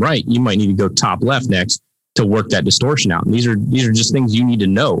bottom right, you might need to go top left next to work that distortion out. And these are just things you need to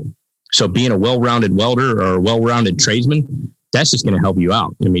know. So being a well-rounded welder or a well-rounded tradesman, that's just going to help you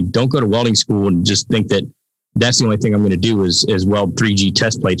out. I mean, don't go to welding school and just think that that's the only thing I'm going to do is weld 3G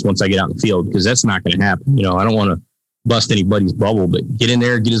test plates once I get out in the field, because that's not going to happen. I don't want to bust anybody's bubble, but get in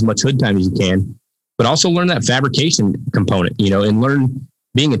there, get as much hood time as you can, but also learn that fabrication component, and learn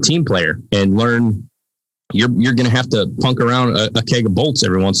being a team player and learn you're going to have to punk around a keg of bolts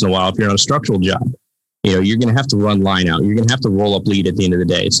every once in a while if you're on a structural job. You're going to have to run line out. You're going to have to roll up lead at the end of the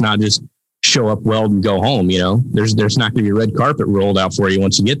day. It's not just show up, weld, and go home. There's not going to be a red carpet rolled out for you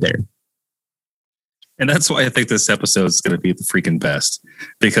once you get there. And that's why I think this episode is going to be the freaking best,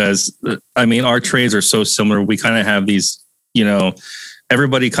 because I mean, our trades are so similar. We kind of have these,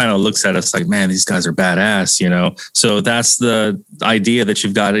 everybody kind of looks at us like, man, these guys are badass, So that's the idea that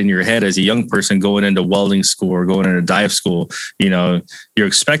you've got in your head as a young person going into welding school or going into dive school. You're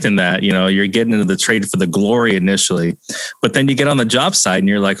expecting that, you're getting into the trade for the glory initially, but then you get on the job site and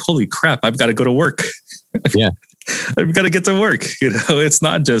you're like, holy crap, I've got to go to work. Yeah. I've got to get to work. It's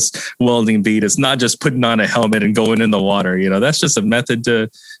not just welding bead. It's not just putting on a helmet and going in the water. That's just a method to,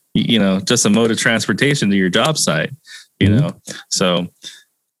 just a mode of transportation to your job site, So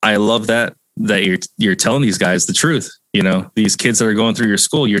I love that you're telling these guys the truth. These kids that are going through your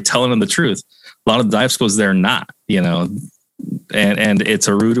school, you're telling them the truth. A lot of the dive schools, they're not, and it's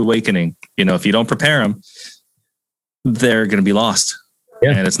a rude awakening. If you don't prepare them, they're going to be lost.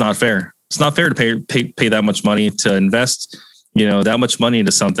 Yeah. And it's not fair. It's not fair to pay that much money to invest, that much money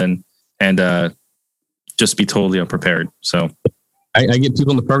into something and just be totally unprepared. So I get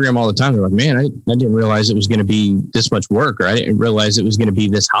people in the program all the time. They're like, man, I didn't realize it was going to be this much work, or I didn't realize it was going to be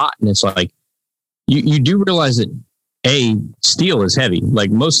this hot. And it's like, you do realize that steel is heavy. Like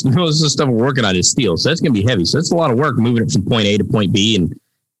most of the stuff we're working on is steel. So that's going to be heavy. So it's a lot of work moving it from point A to point B and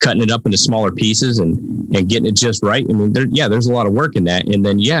cutting it up into smaller pieces and getting it just right. I mean, there's a lot of work in that. And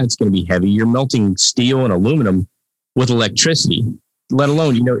then, it's going to be heavy. You're melting steel and aluminum with electricity, let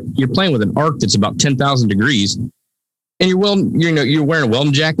alone, you're playing with an arc that's about 10,000 degrees and you're wearing a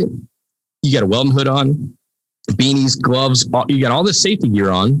welding jacket. You got a welding hood on, beanies, gloves. You got all this safety gear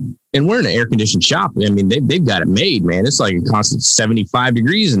on and we're in an air conditioned shop. I mean, they've got it made, man. It's like a constant 75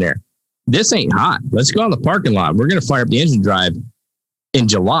 degrees in there. This ain't hot. Let's go on the parking lot. We're going to fire up the engine drive in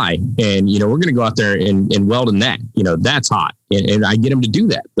July. And, we're going to go out there and weld in that, that's hot. And I get them to do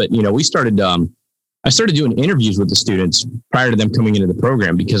that. But, we started, I started doing interviews with the students prior to them coming into the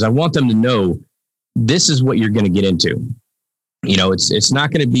program because I want them to know this is what you're going to get into. It's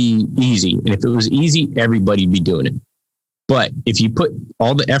not going to be easy. And if it was easy, everybody'd be doing it. But if you put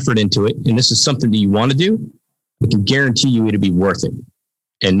all the effort into it, and this is something that you want to do, I can guarantee you it'll be worth it.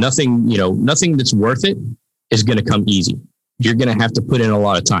 And nothing that's worth it is going to come easy. You're going to have to put in a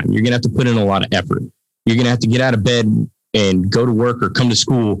lot of time. You're going to have to put in a lot of effort. You're going to have to get out of bed and go to work or come to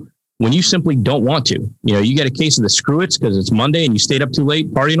school when you simply don't want to. You got a case of the screw-its because it's Monday and you stayed up too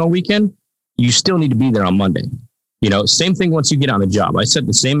late partying all weekend. You still need to be there on Monday. Same thing once you get on the job. I set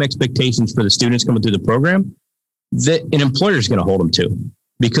the same expectations for the students coming through the program that an employer is going to hold them to,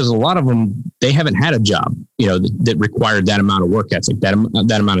 because a lot of them, they haven't had a job, that required that amount of work ethic, that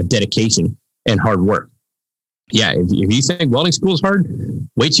amount of dedication and hard work. Yeah, if you think welding school is hard,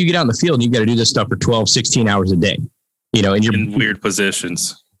 wait till you get out in the field and you got to do this stuff for 12, 16 hours a day. And you're in weird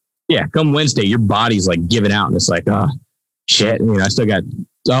positions. Yeah, come Wednesday, your body's like giving out and it's like, shit, I still got,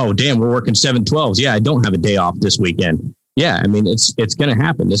 oh, damn, we're working 7/12s. Yeah, I don't have a day off this weekend. Yeah, I mean, it's going to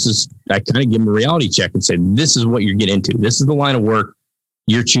happen. I kind of give them a reality check and say, this is what you're getting into. This is the line of work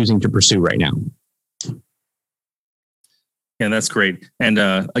you're choosing to pursue right now. Yeah, that's great. And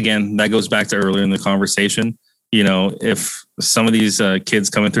again, that goes back to earlier in the conversation. If some of these kids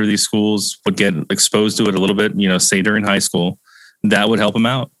coming through these schools would get exposed to it a little bit, say during high school, that would help them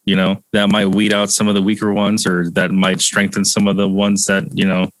out. That might weed out some of the weaker ones, or that might strengthen some of the ones that,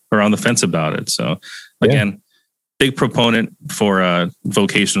 are on the fence about it. So again, big proponent for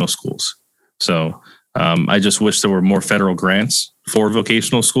vocational schools. So I just wish there were more federal grants for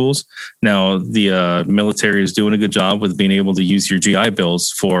vocational schools. Now the military is doing a good job with being able to use your GI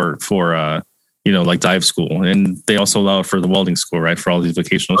Bills for like dive school. And they also allow it for the welding school, right? For all these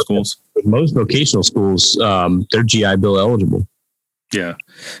vocational schools. Most vocational schools, they're GI Bill eligible. Yeah,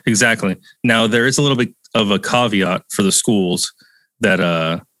 exactly. Now there is a little bit of a caveat for the schools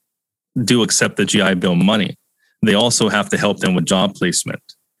that do accept the GI Bill money. They also have to help them with job placement.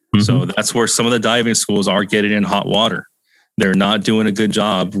 Mm-hmm. So that's where some of the diving schools are getting in hot water. They're not doing a good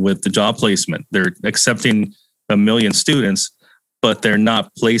job with the job placement. They're accepting 1 million students, but they're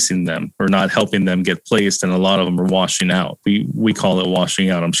not placing them or not helping them get placed. And a lot of them are washing out. We call it washing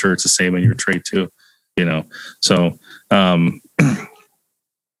out. I'm sure it's the same in your trade too, So,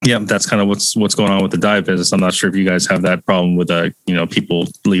 yeah, that's kind of what's going on with the dive business. I'm not sure if you guys have that problem with, people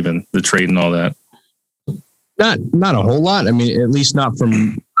leaving the trade and all that. Not a whole lot. I mean, at least not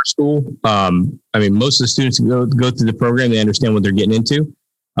from our school. Most of the students go through the program, they understand what they're getting into.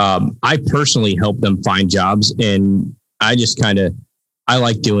 I personally help them find jobs, and I just I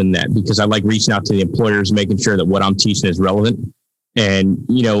like doing that because I like reaching out to the employers, making sure that what I'm teaching is relevant. And,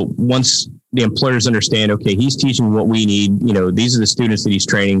 once the employers understand, okay, he's teaching what we need, these are the students that he's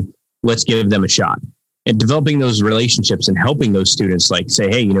training, let's give them a shot. And developing those relationships and helping those students, like say,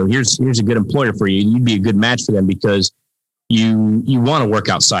 hey, here's a good employer for you. You'd be a good match for them because you want to work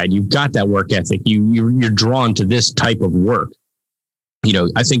outside. You've got that work ethic. You're drawn to this type of work.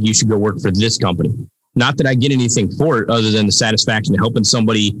 I think you should go work for this company. Not that I get anything for it other than the satisfaction of helping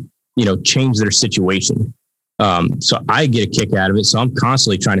somebody, change their situation. So I get a kick out of it. So I'm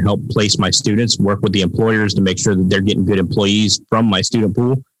constantly trying to help place my students, work with the employers to make sure that they're getting good employees from my student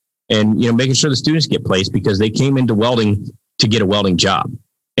pool. and, making sure the students get placed because they came into welding to get a welding job.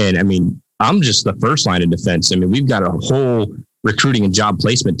 And I mean, I'm just the first line of defense. I mean, we've got a whole recruiting and job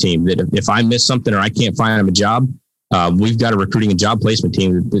placement team that if I miss something or I can't find them a job, we've got a recruiting and job placement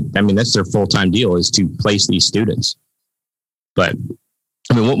team. That's their full-time deal, is to place these students. But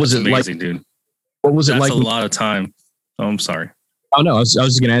I mean, what was it amazing, like? Dude. What was it like? That's a lot of time. Oh, I'm sorry. Oh no, I was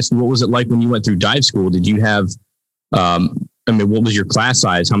just going to ask you, what was it like when you went through dive school? Did you have, what was your class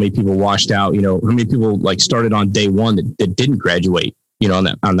size? How many people washed out? How many people like started on day one that didn't graduate, on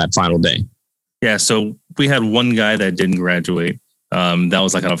that final day? Yeah. So we had one guy that didn't graduate. That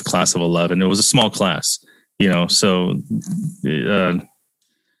was like out of class of 11. It was a small class, so it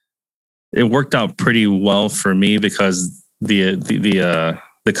worked out pretty well for me because the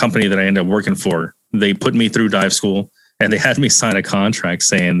company that I ended up working for, they put me through dive school and they had me sign a contract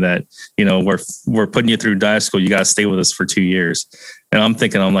saying that, we're putting you through dive school. You got to stay with us for 2 years. And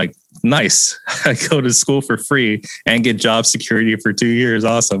I'm like, nice. I go to school for free and get job security for 2 years.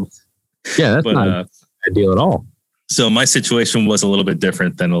 Awesome. Yeah, that's not a bad deal at all. So my situation was a little bit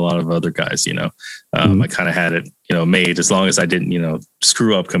different than a lot of other guys, I kind of had it, made as long as I didn't,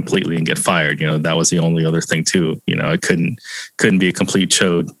 screw up completely and get fired. That was the only other thing too. I couldn't be a complete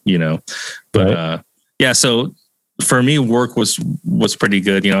chode, but, right. Yeah. So for me, work was pretty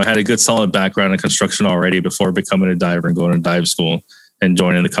good. I had a good solid background in construction already before becoming a diver and going to dive school and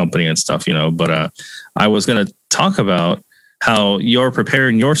joining the company and stuff, but, I was going to talk about how you're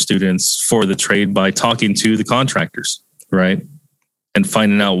preparing your students for the trade by talking to the contractors, right? And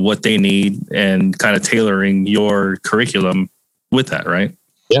finding out what they need and kind of tailoring your curriculum with that, right?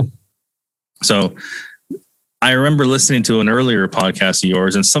 Yeah. So I remember listening to an earlier podcast of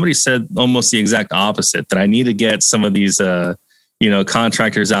yours and somebody said almost the exact opposite, that I need to get some of these,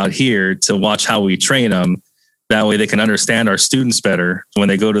 contractors out here to watch how we train them. That way they can understand our students better when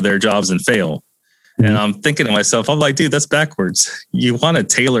they go to their jobs and fail. And I'm thinking to myself, I'm like, dude, that's backwards. You want to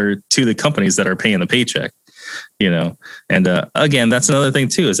tailor to the companies that are paying the paycheck, And again, that's another thing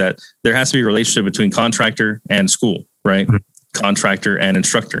too, is that there has to be a relationship between contractor and school, right? Contractor and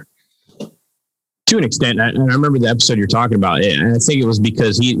instructor. To an extent, I remember the episode you're talking about, and I think it was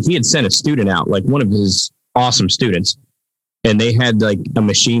because he had sent a student out, like one of his awesome students, and they had like a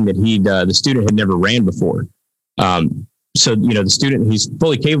machine that the student had never ran before. So, the student, he's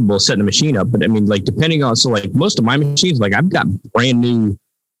fully capable of setting the machine up. But I mean, like, depending on, so like most of my machines, like I've got brand new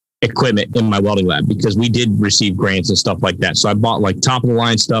equipment in my welding lab because we did receive grants and stuff like that. So I bought like top of the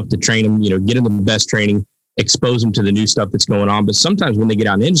line stuff to train them, get them the best training, expose them to the new stuff that's going on. But sometimes when they get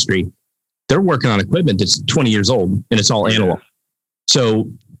out in the industry, they're working on equipment that's 20 years old and it's all analog. So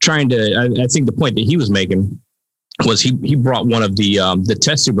I think the point that he was making was he brought one of the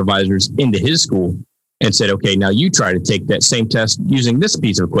test supervisors into his school and said, okay, now you try to take that same test using this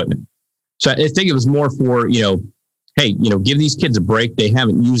piece of equipment. So I think it was more for, hey, give these kids a break. They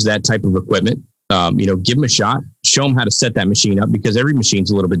haven't used that type of equipment. Give them a shot, show them how to set that machine up because every machine's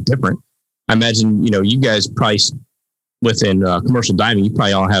a little bit different. I imagine, you guys probably within commercial diving, you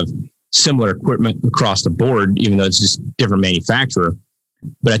probably all have similar equipment across the board, even though it's just different manufacturer.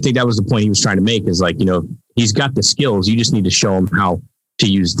 But I think that was the point he was trying to make is like, he's got the skills. You just need to show him how to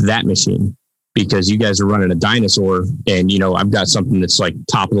use that machine. Because you guys are running a dinosaur and, I've got something that's like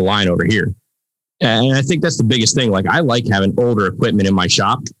top of the line over here. And I think that's the biggest thing. Like I like having older equipment in my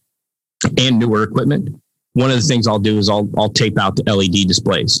shop and newer equipment. One of the things I'll do is I'll tape out the LED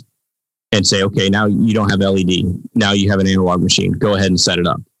displays and say, okay, now you don't have LED. Now you have an analog machine. Go ahead and set it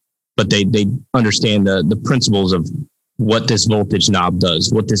up. But they understand the principles of what this voltage knob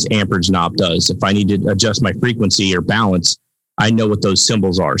does, what this amperage knob does. If I need to adjust my frequency or balance, I know what those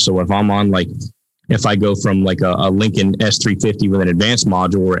symbols are. So if I'm on if I go from like a Lincoln S350 with an advanced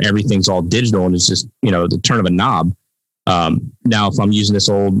module where everything's all digital and it's just, the turn of a knob. Now, if I'm using this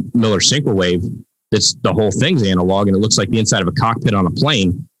old Miller Synchrowave, the whole thing's analog and it looks like the inside of a cockpit on a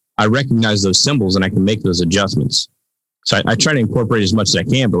plane, I recognize those symbols and I can make those adjustments. So I try to incorporate as much as I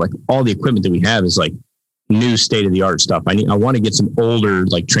can, but like all the equipment that we have is like new state of the art stuff. I want to get some older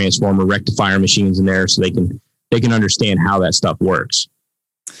like transformer rectifier machines in there so they can understand how that stuff works.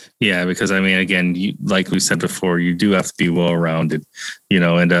 Yeah, because I mean, again, like we said before, you do have to be well-rounded,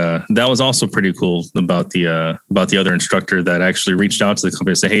 and that was also pretty cool about the other instructor that actually reached out to the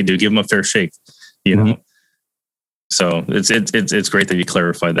company and said, hey, dude, give him a fair shake, know? So it's great that you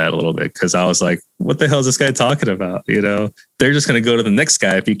clarified that a little bit because I was like, what the hell is this guy talking about? They're just going to go to the next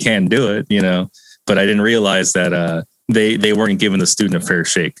guy if you can do it, but I didn't realize that they weren't giving the student a fair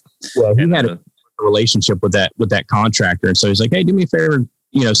shake. Well, he had a relationship with that contractor. And so he's like, hey, do me a favor,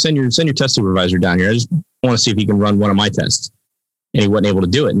 send your test supervisor down here. I just want to see if he can run one of my tests. and he wasn't able to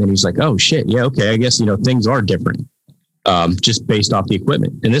do it. And then he's like, oh shit. Yeah. Okay. I guess, things are different. Just based off the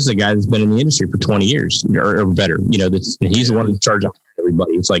equipment. And this is a guy that's been in the industry for 20 years or better, he's the one in charge of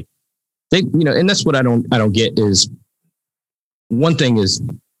everybody. It's like and that's what I don't get is one thing is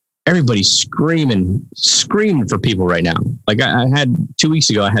everybody's screaming for people right now. Like I had 2 weeks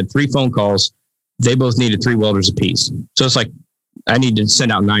ago, I had 3 phone calls. They both needed 3 welders apiece. So it's like, I need to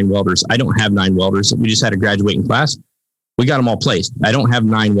send out 9 welders. I don't have 9 welders. We just had a graduating class. We got them all placed. I don't have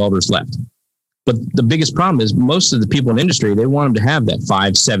 9 welders left. But the biggest problem is most of the people in the industry, they want them to have that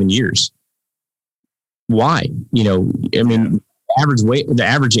 5-7 years. Why? The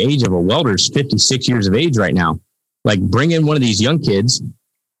average age of a welder is 56 years of age right now. Like bring in one of these young kids.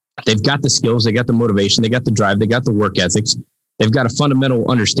 They've got the skills, they got the motivation, they got the drive, they got the work ethics. They've got a fundamental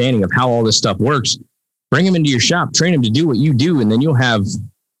understanding of how all this stuff works. Bring them into your shop, train them to do what you do, and then you'll have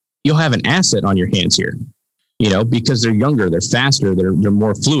an asset on your hands here. Because they're younger, they're faster, they're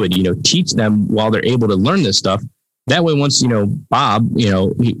more fluid. Teach them while they're able to learn this stuff. That way, once Bob,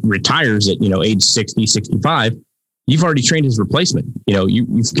 he retires at age 60, 65, you've already trained his replacement.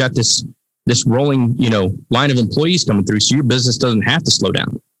 You've got this rolling line of employees coming through, so your business doesn't have to slow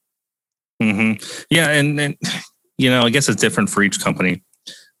down. Mm-hmm. Yeah, and I guess it's different for each company,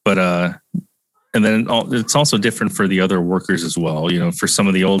 but and then it's also different for the other workers as well. For some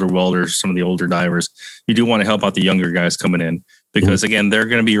of the older welders, some of the older divers, you do want to help out the younger guys coming in because again, they're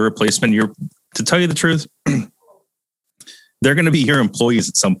going to be your replacement. To tell you the truth, they're going to be your employees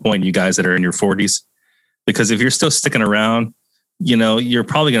at some point, you guys that are in your 40s, because if you're still sticking around, you're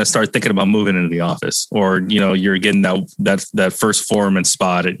probably going to start thinking about moving into the office or, you're getting that first foreman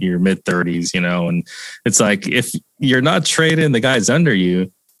spot at your mid 30s, and it's like, if you're not trading the guys under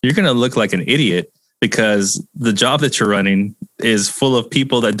you, you're going to look like an idiot because the job that you're running is full of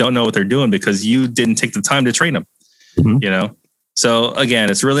people that don't know what they're doing because you didn't take the time to train them, So again,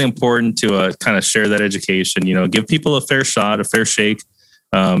 it's really important to kind of share that education, give people a fair shot, a fair shake.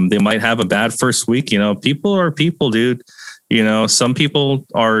 They might have a bad first week, people are people, dude. Some people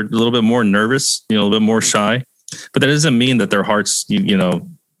are a little bit more nervous, a little bit more shy, but that doesn't mean that their heart's,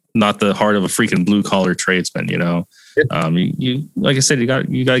 not the heart of a freaking blue collar tradesman, you like I said, you got to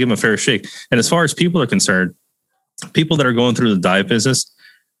give them a fair shake. And as far as people are concerned, people that are going through the dive business,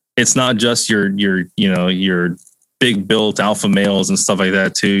 it's not just your big built alpha males and stuff like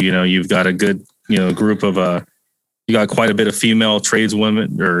that too. You've got a good, group of, you got quite a bit of female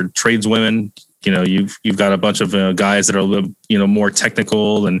tradeswomen. You've got a bunch of guys that are a little, more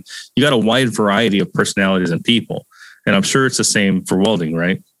technical, and you got a wide variety of personalities and people. And I'm sure it's the same for welding,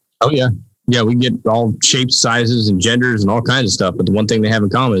 right? Oh yeah. Yeah. We get all shapes, sizes and genders and all kinds of stuff. But the one thing they have in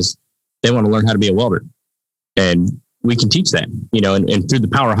common is they want to learn how to be a welder, and we can teach that, and through the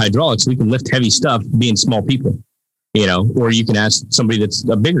power of hydraulics, we can lift heavy stuff being small people, or you can ask somebody that's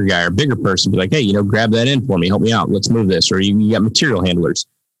a bigger guy or a bigger person, be like, hey, grab that in for me, help me out, let's move this. Or you got material handlers.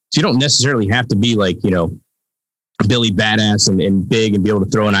 So you don't necessarily have to be like, Billy Badass and big and be able to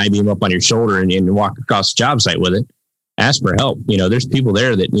throw an I-beam up on your shoulder and walk across the job site with it. Ask for help. There's people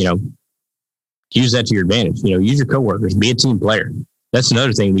there that, use that to your advantage. Use your coworkers, be a team player. That's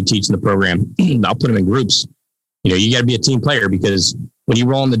another thing we teach in the program. I'll put them in groups. You got to be a team player because when you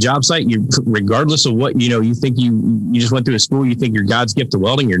roll on the job site, regardless of what, you think you just went through a school, you think you're God's gift to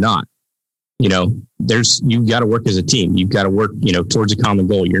welding, you're not. You've got to work as a team. You've got to work, towards a common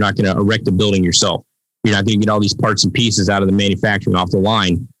goal. You're not going to erect a building yourself. You're not going to get all these parts and pieces out of the manufacturing off the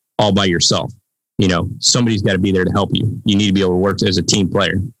line all by yourself. Somebody's got to be there to help you. You need to be able to work as a team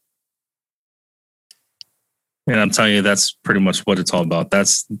player. And I'm telling you, that's pretty much what it's all about.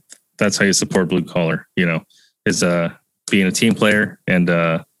 That's how you support blue collar, is being a team player. And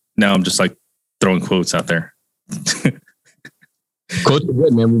now I'm just like throwing quotes out there. Quotes are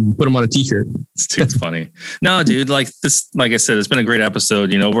good, man. We put them on a t-shirt. It's funny. No, dude, like I said, it's been a great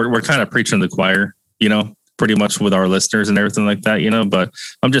episode. We're kind of preaching to the choir, pretty much with our listeners and everything like that, but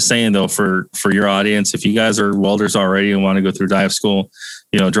I'm just saying though, for your audience, if you guys are welders already and want to go through dive school,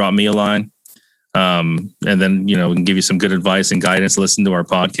 drop me a line. And then, we can give you some good advice and guidance, listen to our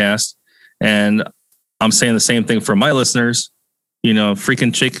podcast. And I'm saying the same thing for my listeners,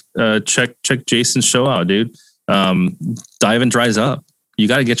 freaking check Jason's show out, dude. Diving dries up. You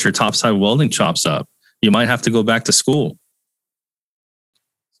got to get your topside welding chops up. You might have to go back to school.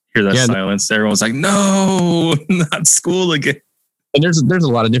 Hear that silence. Everyone's like, no, not school again. And there's a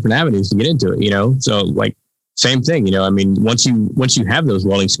lot of different avenues to get into it, so like same thing, once you have those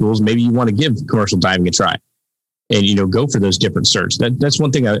welding schools, maybe you want to give commercial diving a try and, go for those different certs. That's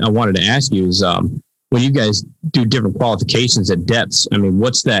one thing I wanted to ask you is, when you guys do different qualifications at depths,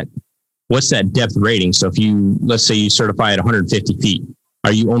 what's that what's that depth rating? So if let's say you certify at 150 feet,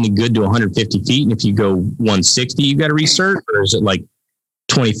 are you only good to 150 feet? And if you go 160, you got to recert? Or is it like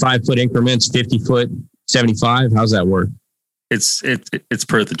 25 foot increments, 50 foot, 75? How's that work? It's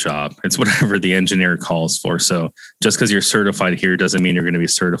per the job. It's whatever the engineer calls for. So just because you're certified here doesn't mean you're going to be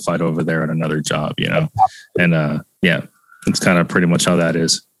certified over there on another job, And yeah, it's kind of pretty much how that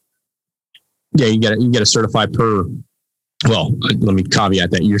is. Yeah, you got to certify per. Well, let me caveat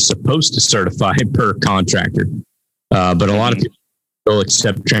that you're supposed to certify per contractor, but a lot of people will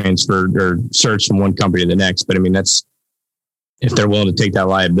accept transfer or certs from one company to the next. But I mean, that's if they're willing to take that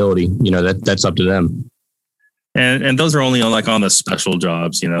liability, that's up to them. And those are only on the special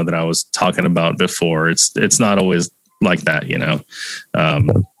jobs, that I was talking about before. It's not always like that,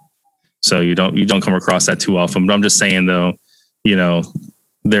 So you don't come across that too often. But I'm just saying though,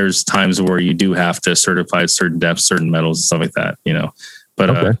 there's times where you do have to certify certain depths, certain metals, and stuff like that,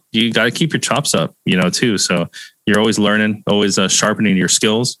 But you got to keep your chops up, too. So you're always learning, always sharpening your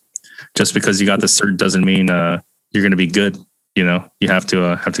skills. Just because you got the cert doesn't mean you're going to be good. You have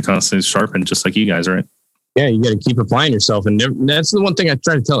to constantly sharpen, just like you guys, right? Yeah, you got to keep applying yourself. And that's the one thing I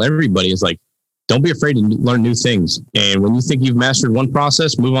try to tell everybody is like, don't be afraid to learn new things. And when you think you've mastered one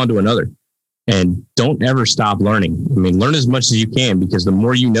process, move on to another. And don't ever stop learning. I mean, learn as much as you can, because the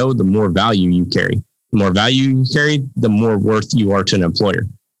more you know, the more value you carry. The more value you carry, the more worth you are to an employer.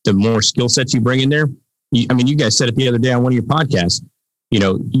 The more skill sets you bring in there. You guys said it the other day on one of your podcasts.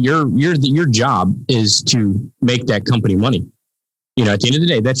 Your job is to make that company money. At the end of the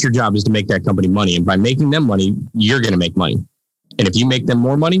day, that's your job, is to make that company money. And by making them money, you're going to make money. And if you make them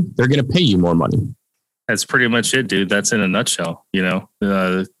more money, they're going to pay you more money. That's pretty much it, dude. That's in a nutshell.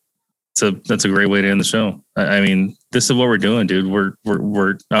 That's a great way to end the show. I mean, this is what we're doing, dude.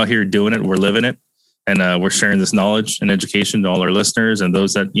 We're out here doing it. We're living it. And we're sharing this knowledge and education to all our listeners and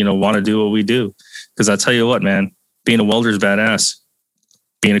those that, want to do what we do. Because I tell you what, man, being a welder is badass.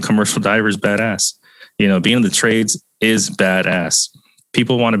 Being a commercial diver is badass. Being in the trades is badass.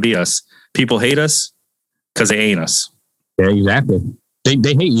 People want to be us. People hate us because they ain't us. Yeah, exactly. They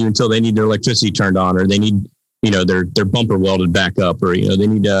hate you until they need their electricity turned on, or they need, their bumper welded back up, or, they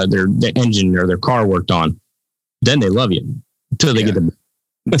need their engine or their car worked on. Then they love you until they get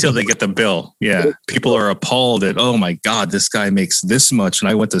the bill. Yeah. People are appalled at, oh my God, this guy makes this much. And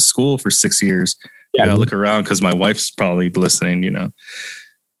I went to school for 6 years. Yeah. I look around because my wife's probably listening,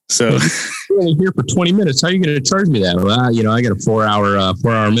 So you're only here for 20 minutes. How are you going to charge me that? Well, I got a 4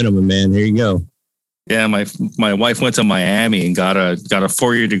 hour minimum, man. Here you go. Yeah. My wife went to Miami and got a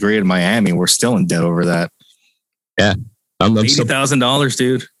 4-year degree in Miami. We're still in debt over that. Yeah. I'm $80,000,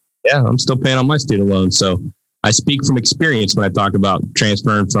 dude. Yeah. I'm still paying on my student loan. So I speak from experience when I talk about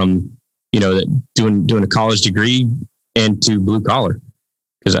transferring from, doing a college degree into blue collar,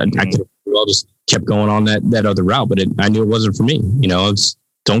 because I could have just kept going on that other route, but I knew it wasn't for me.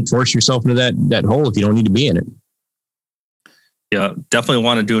 Don't force yourself into that hole if you don't need to be in it. Yeah, definitely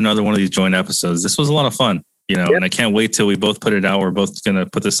want to do another one of these joint episodes. This was a lot of fun, and I can't wait till we both put it out. We're both going to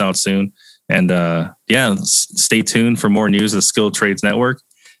put this out soon. And stay tuned for more news of the Skilled Trades Network.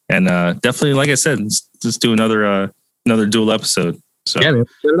 And definitely, like I said, just do another dual episode. So yeah, man,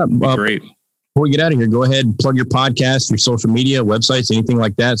 set it up. Great. Before we get out of here, go ahead and plug your podcast, your social media, websites, anything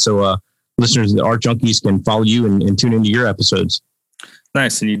like that. So listeners of the Art Junkies can follow you and tune into your episodes.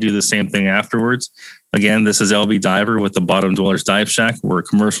 Nice. And you do the same thing afterwards. Again, this is LB Diver with the Bottom Dwellers Dive Shack. We're a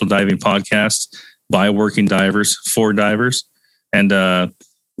commercial diving podcast by working divers for divers. And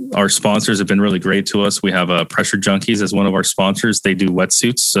our sponsors have been really great to us. We have Pressure Junkies as one of our sponsors. They do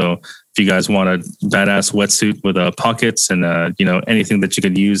wetsuits. So if you guys want a badass wetsuit with pockets and, anything that you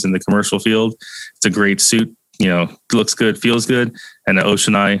could use in the commercial field, it's a great suit. Looks good, feels good. And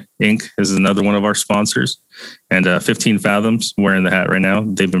Ocean Eye Inc. is another one of our sponsors. And 15 Fathoms, wearing the hat right now.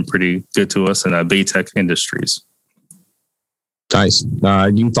 They've been pretty good to us. And Baytech Industries. Nice. You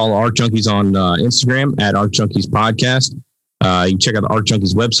can follow Art Junkies on Instagram at Art Junkies Podcast. You can check out the Art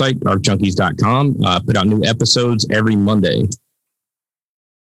Junkies website, artjunkies.com. Put out new episodes every Monday.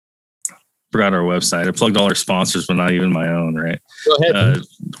 Forgot our website. I plugged all our sponsors, but not even my own, right? Go ahead.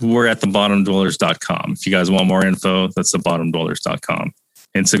 We're at thebottomdwellers.com. If you guys want more info, that's thebottomdwellers.com.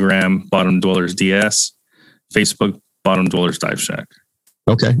 Instagram, Bottom Dwellers DS. Facebook, Bottom Dwellers Dive Shack.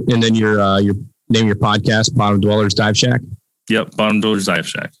 Okay. And then your name, your podcast, Bottom Dwellers Dive Shack? Yep, Bottom Dwellers Dive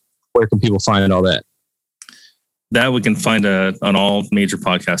Shack. Where can people find all that? That we can find on all major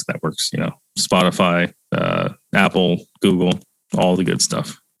podcast networks, Spotify, Apple, Google, all the good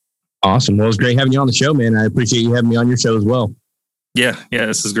stuff. Awesome. Well, it was great having you on the show, man. I appreciate you having me on your show as well. Yeah,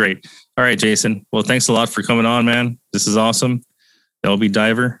 this is great. All right, Jason. Well, thanks a lot for coming on, man. This is awesome. LB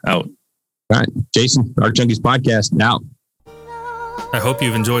Diver out. All right, Jason, our Junkies podcast out. I hope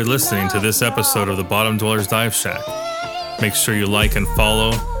you've enjoyed listening to this episode of the Bottom Dwellers Dive Shack. Make sure you like and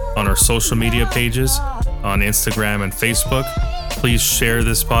follow on our social media pages on Instagram and Facebook. Please share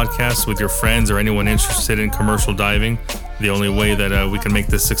this podcast with your friends or anyone interested in commercial diving. The only way that we can make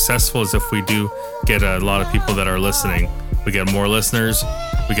this successful is if we do get a lot of people that are listening. We get more listeners,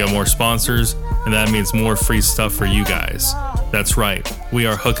 we get more sponsors, and that means more free stuff for you guys. That's right. We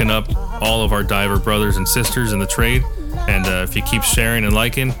are hooking up all of our diver brothers and sisters in the trade. And if you keep sharing and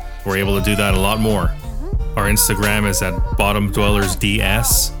liking, we're able to do that a lot more. Our Instagram is at Bottom Dwellers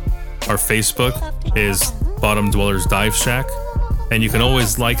DS. Our Facebook is Bottom Dwellers Dive Shack. And you can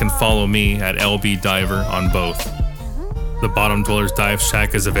always like and follow me at LB Diver on both. The Bottom Dwellers Dive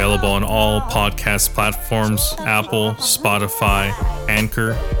Shack is available on all podcast platforms, Apple, Spotify,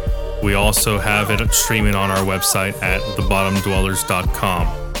 Anchor. We also have it streaming on our website at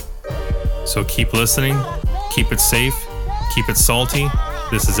thebottomdwellers.com. So keep listening, keep it safe, keep it salty.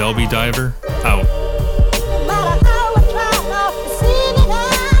 This is LB Diver, out.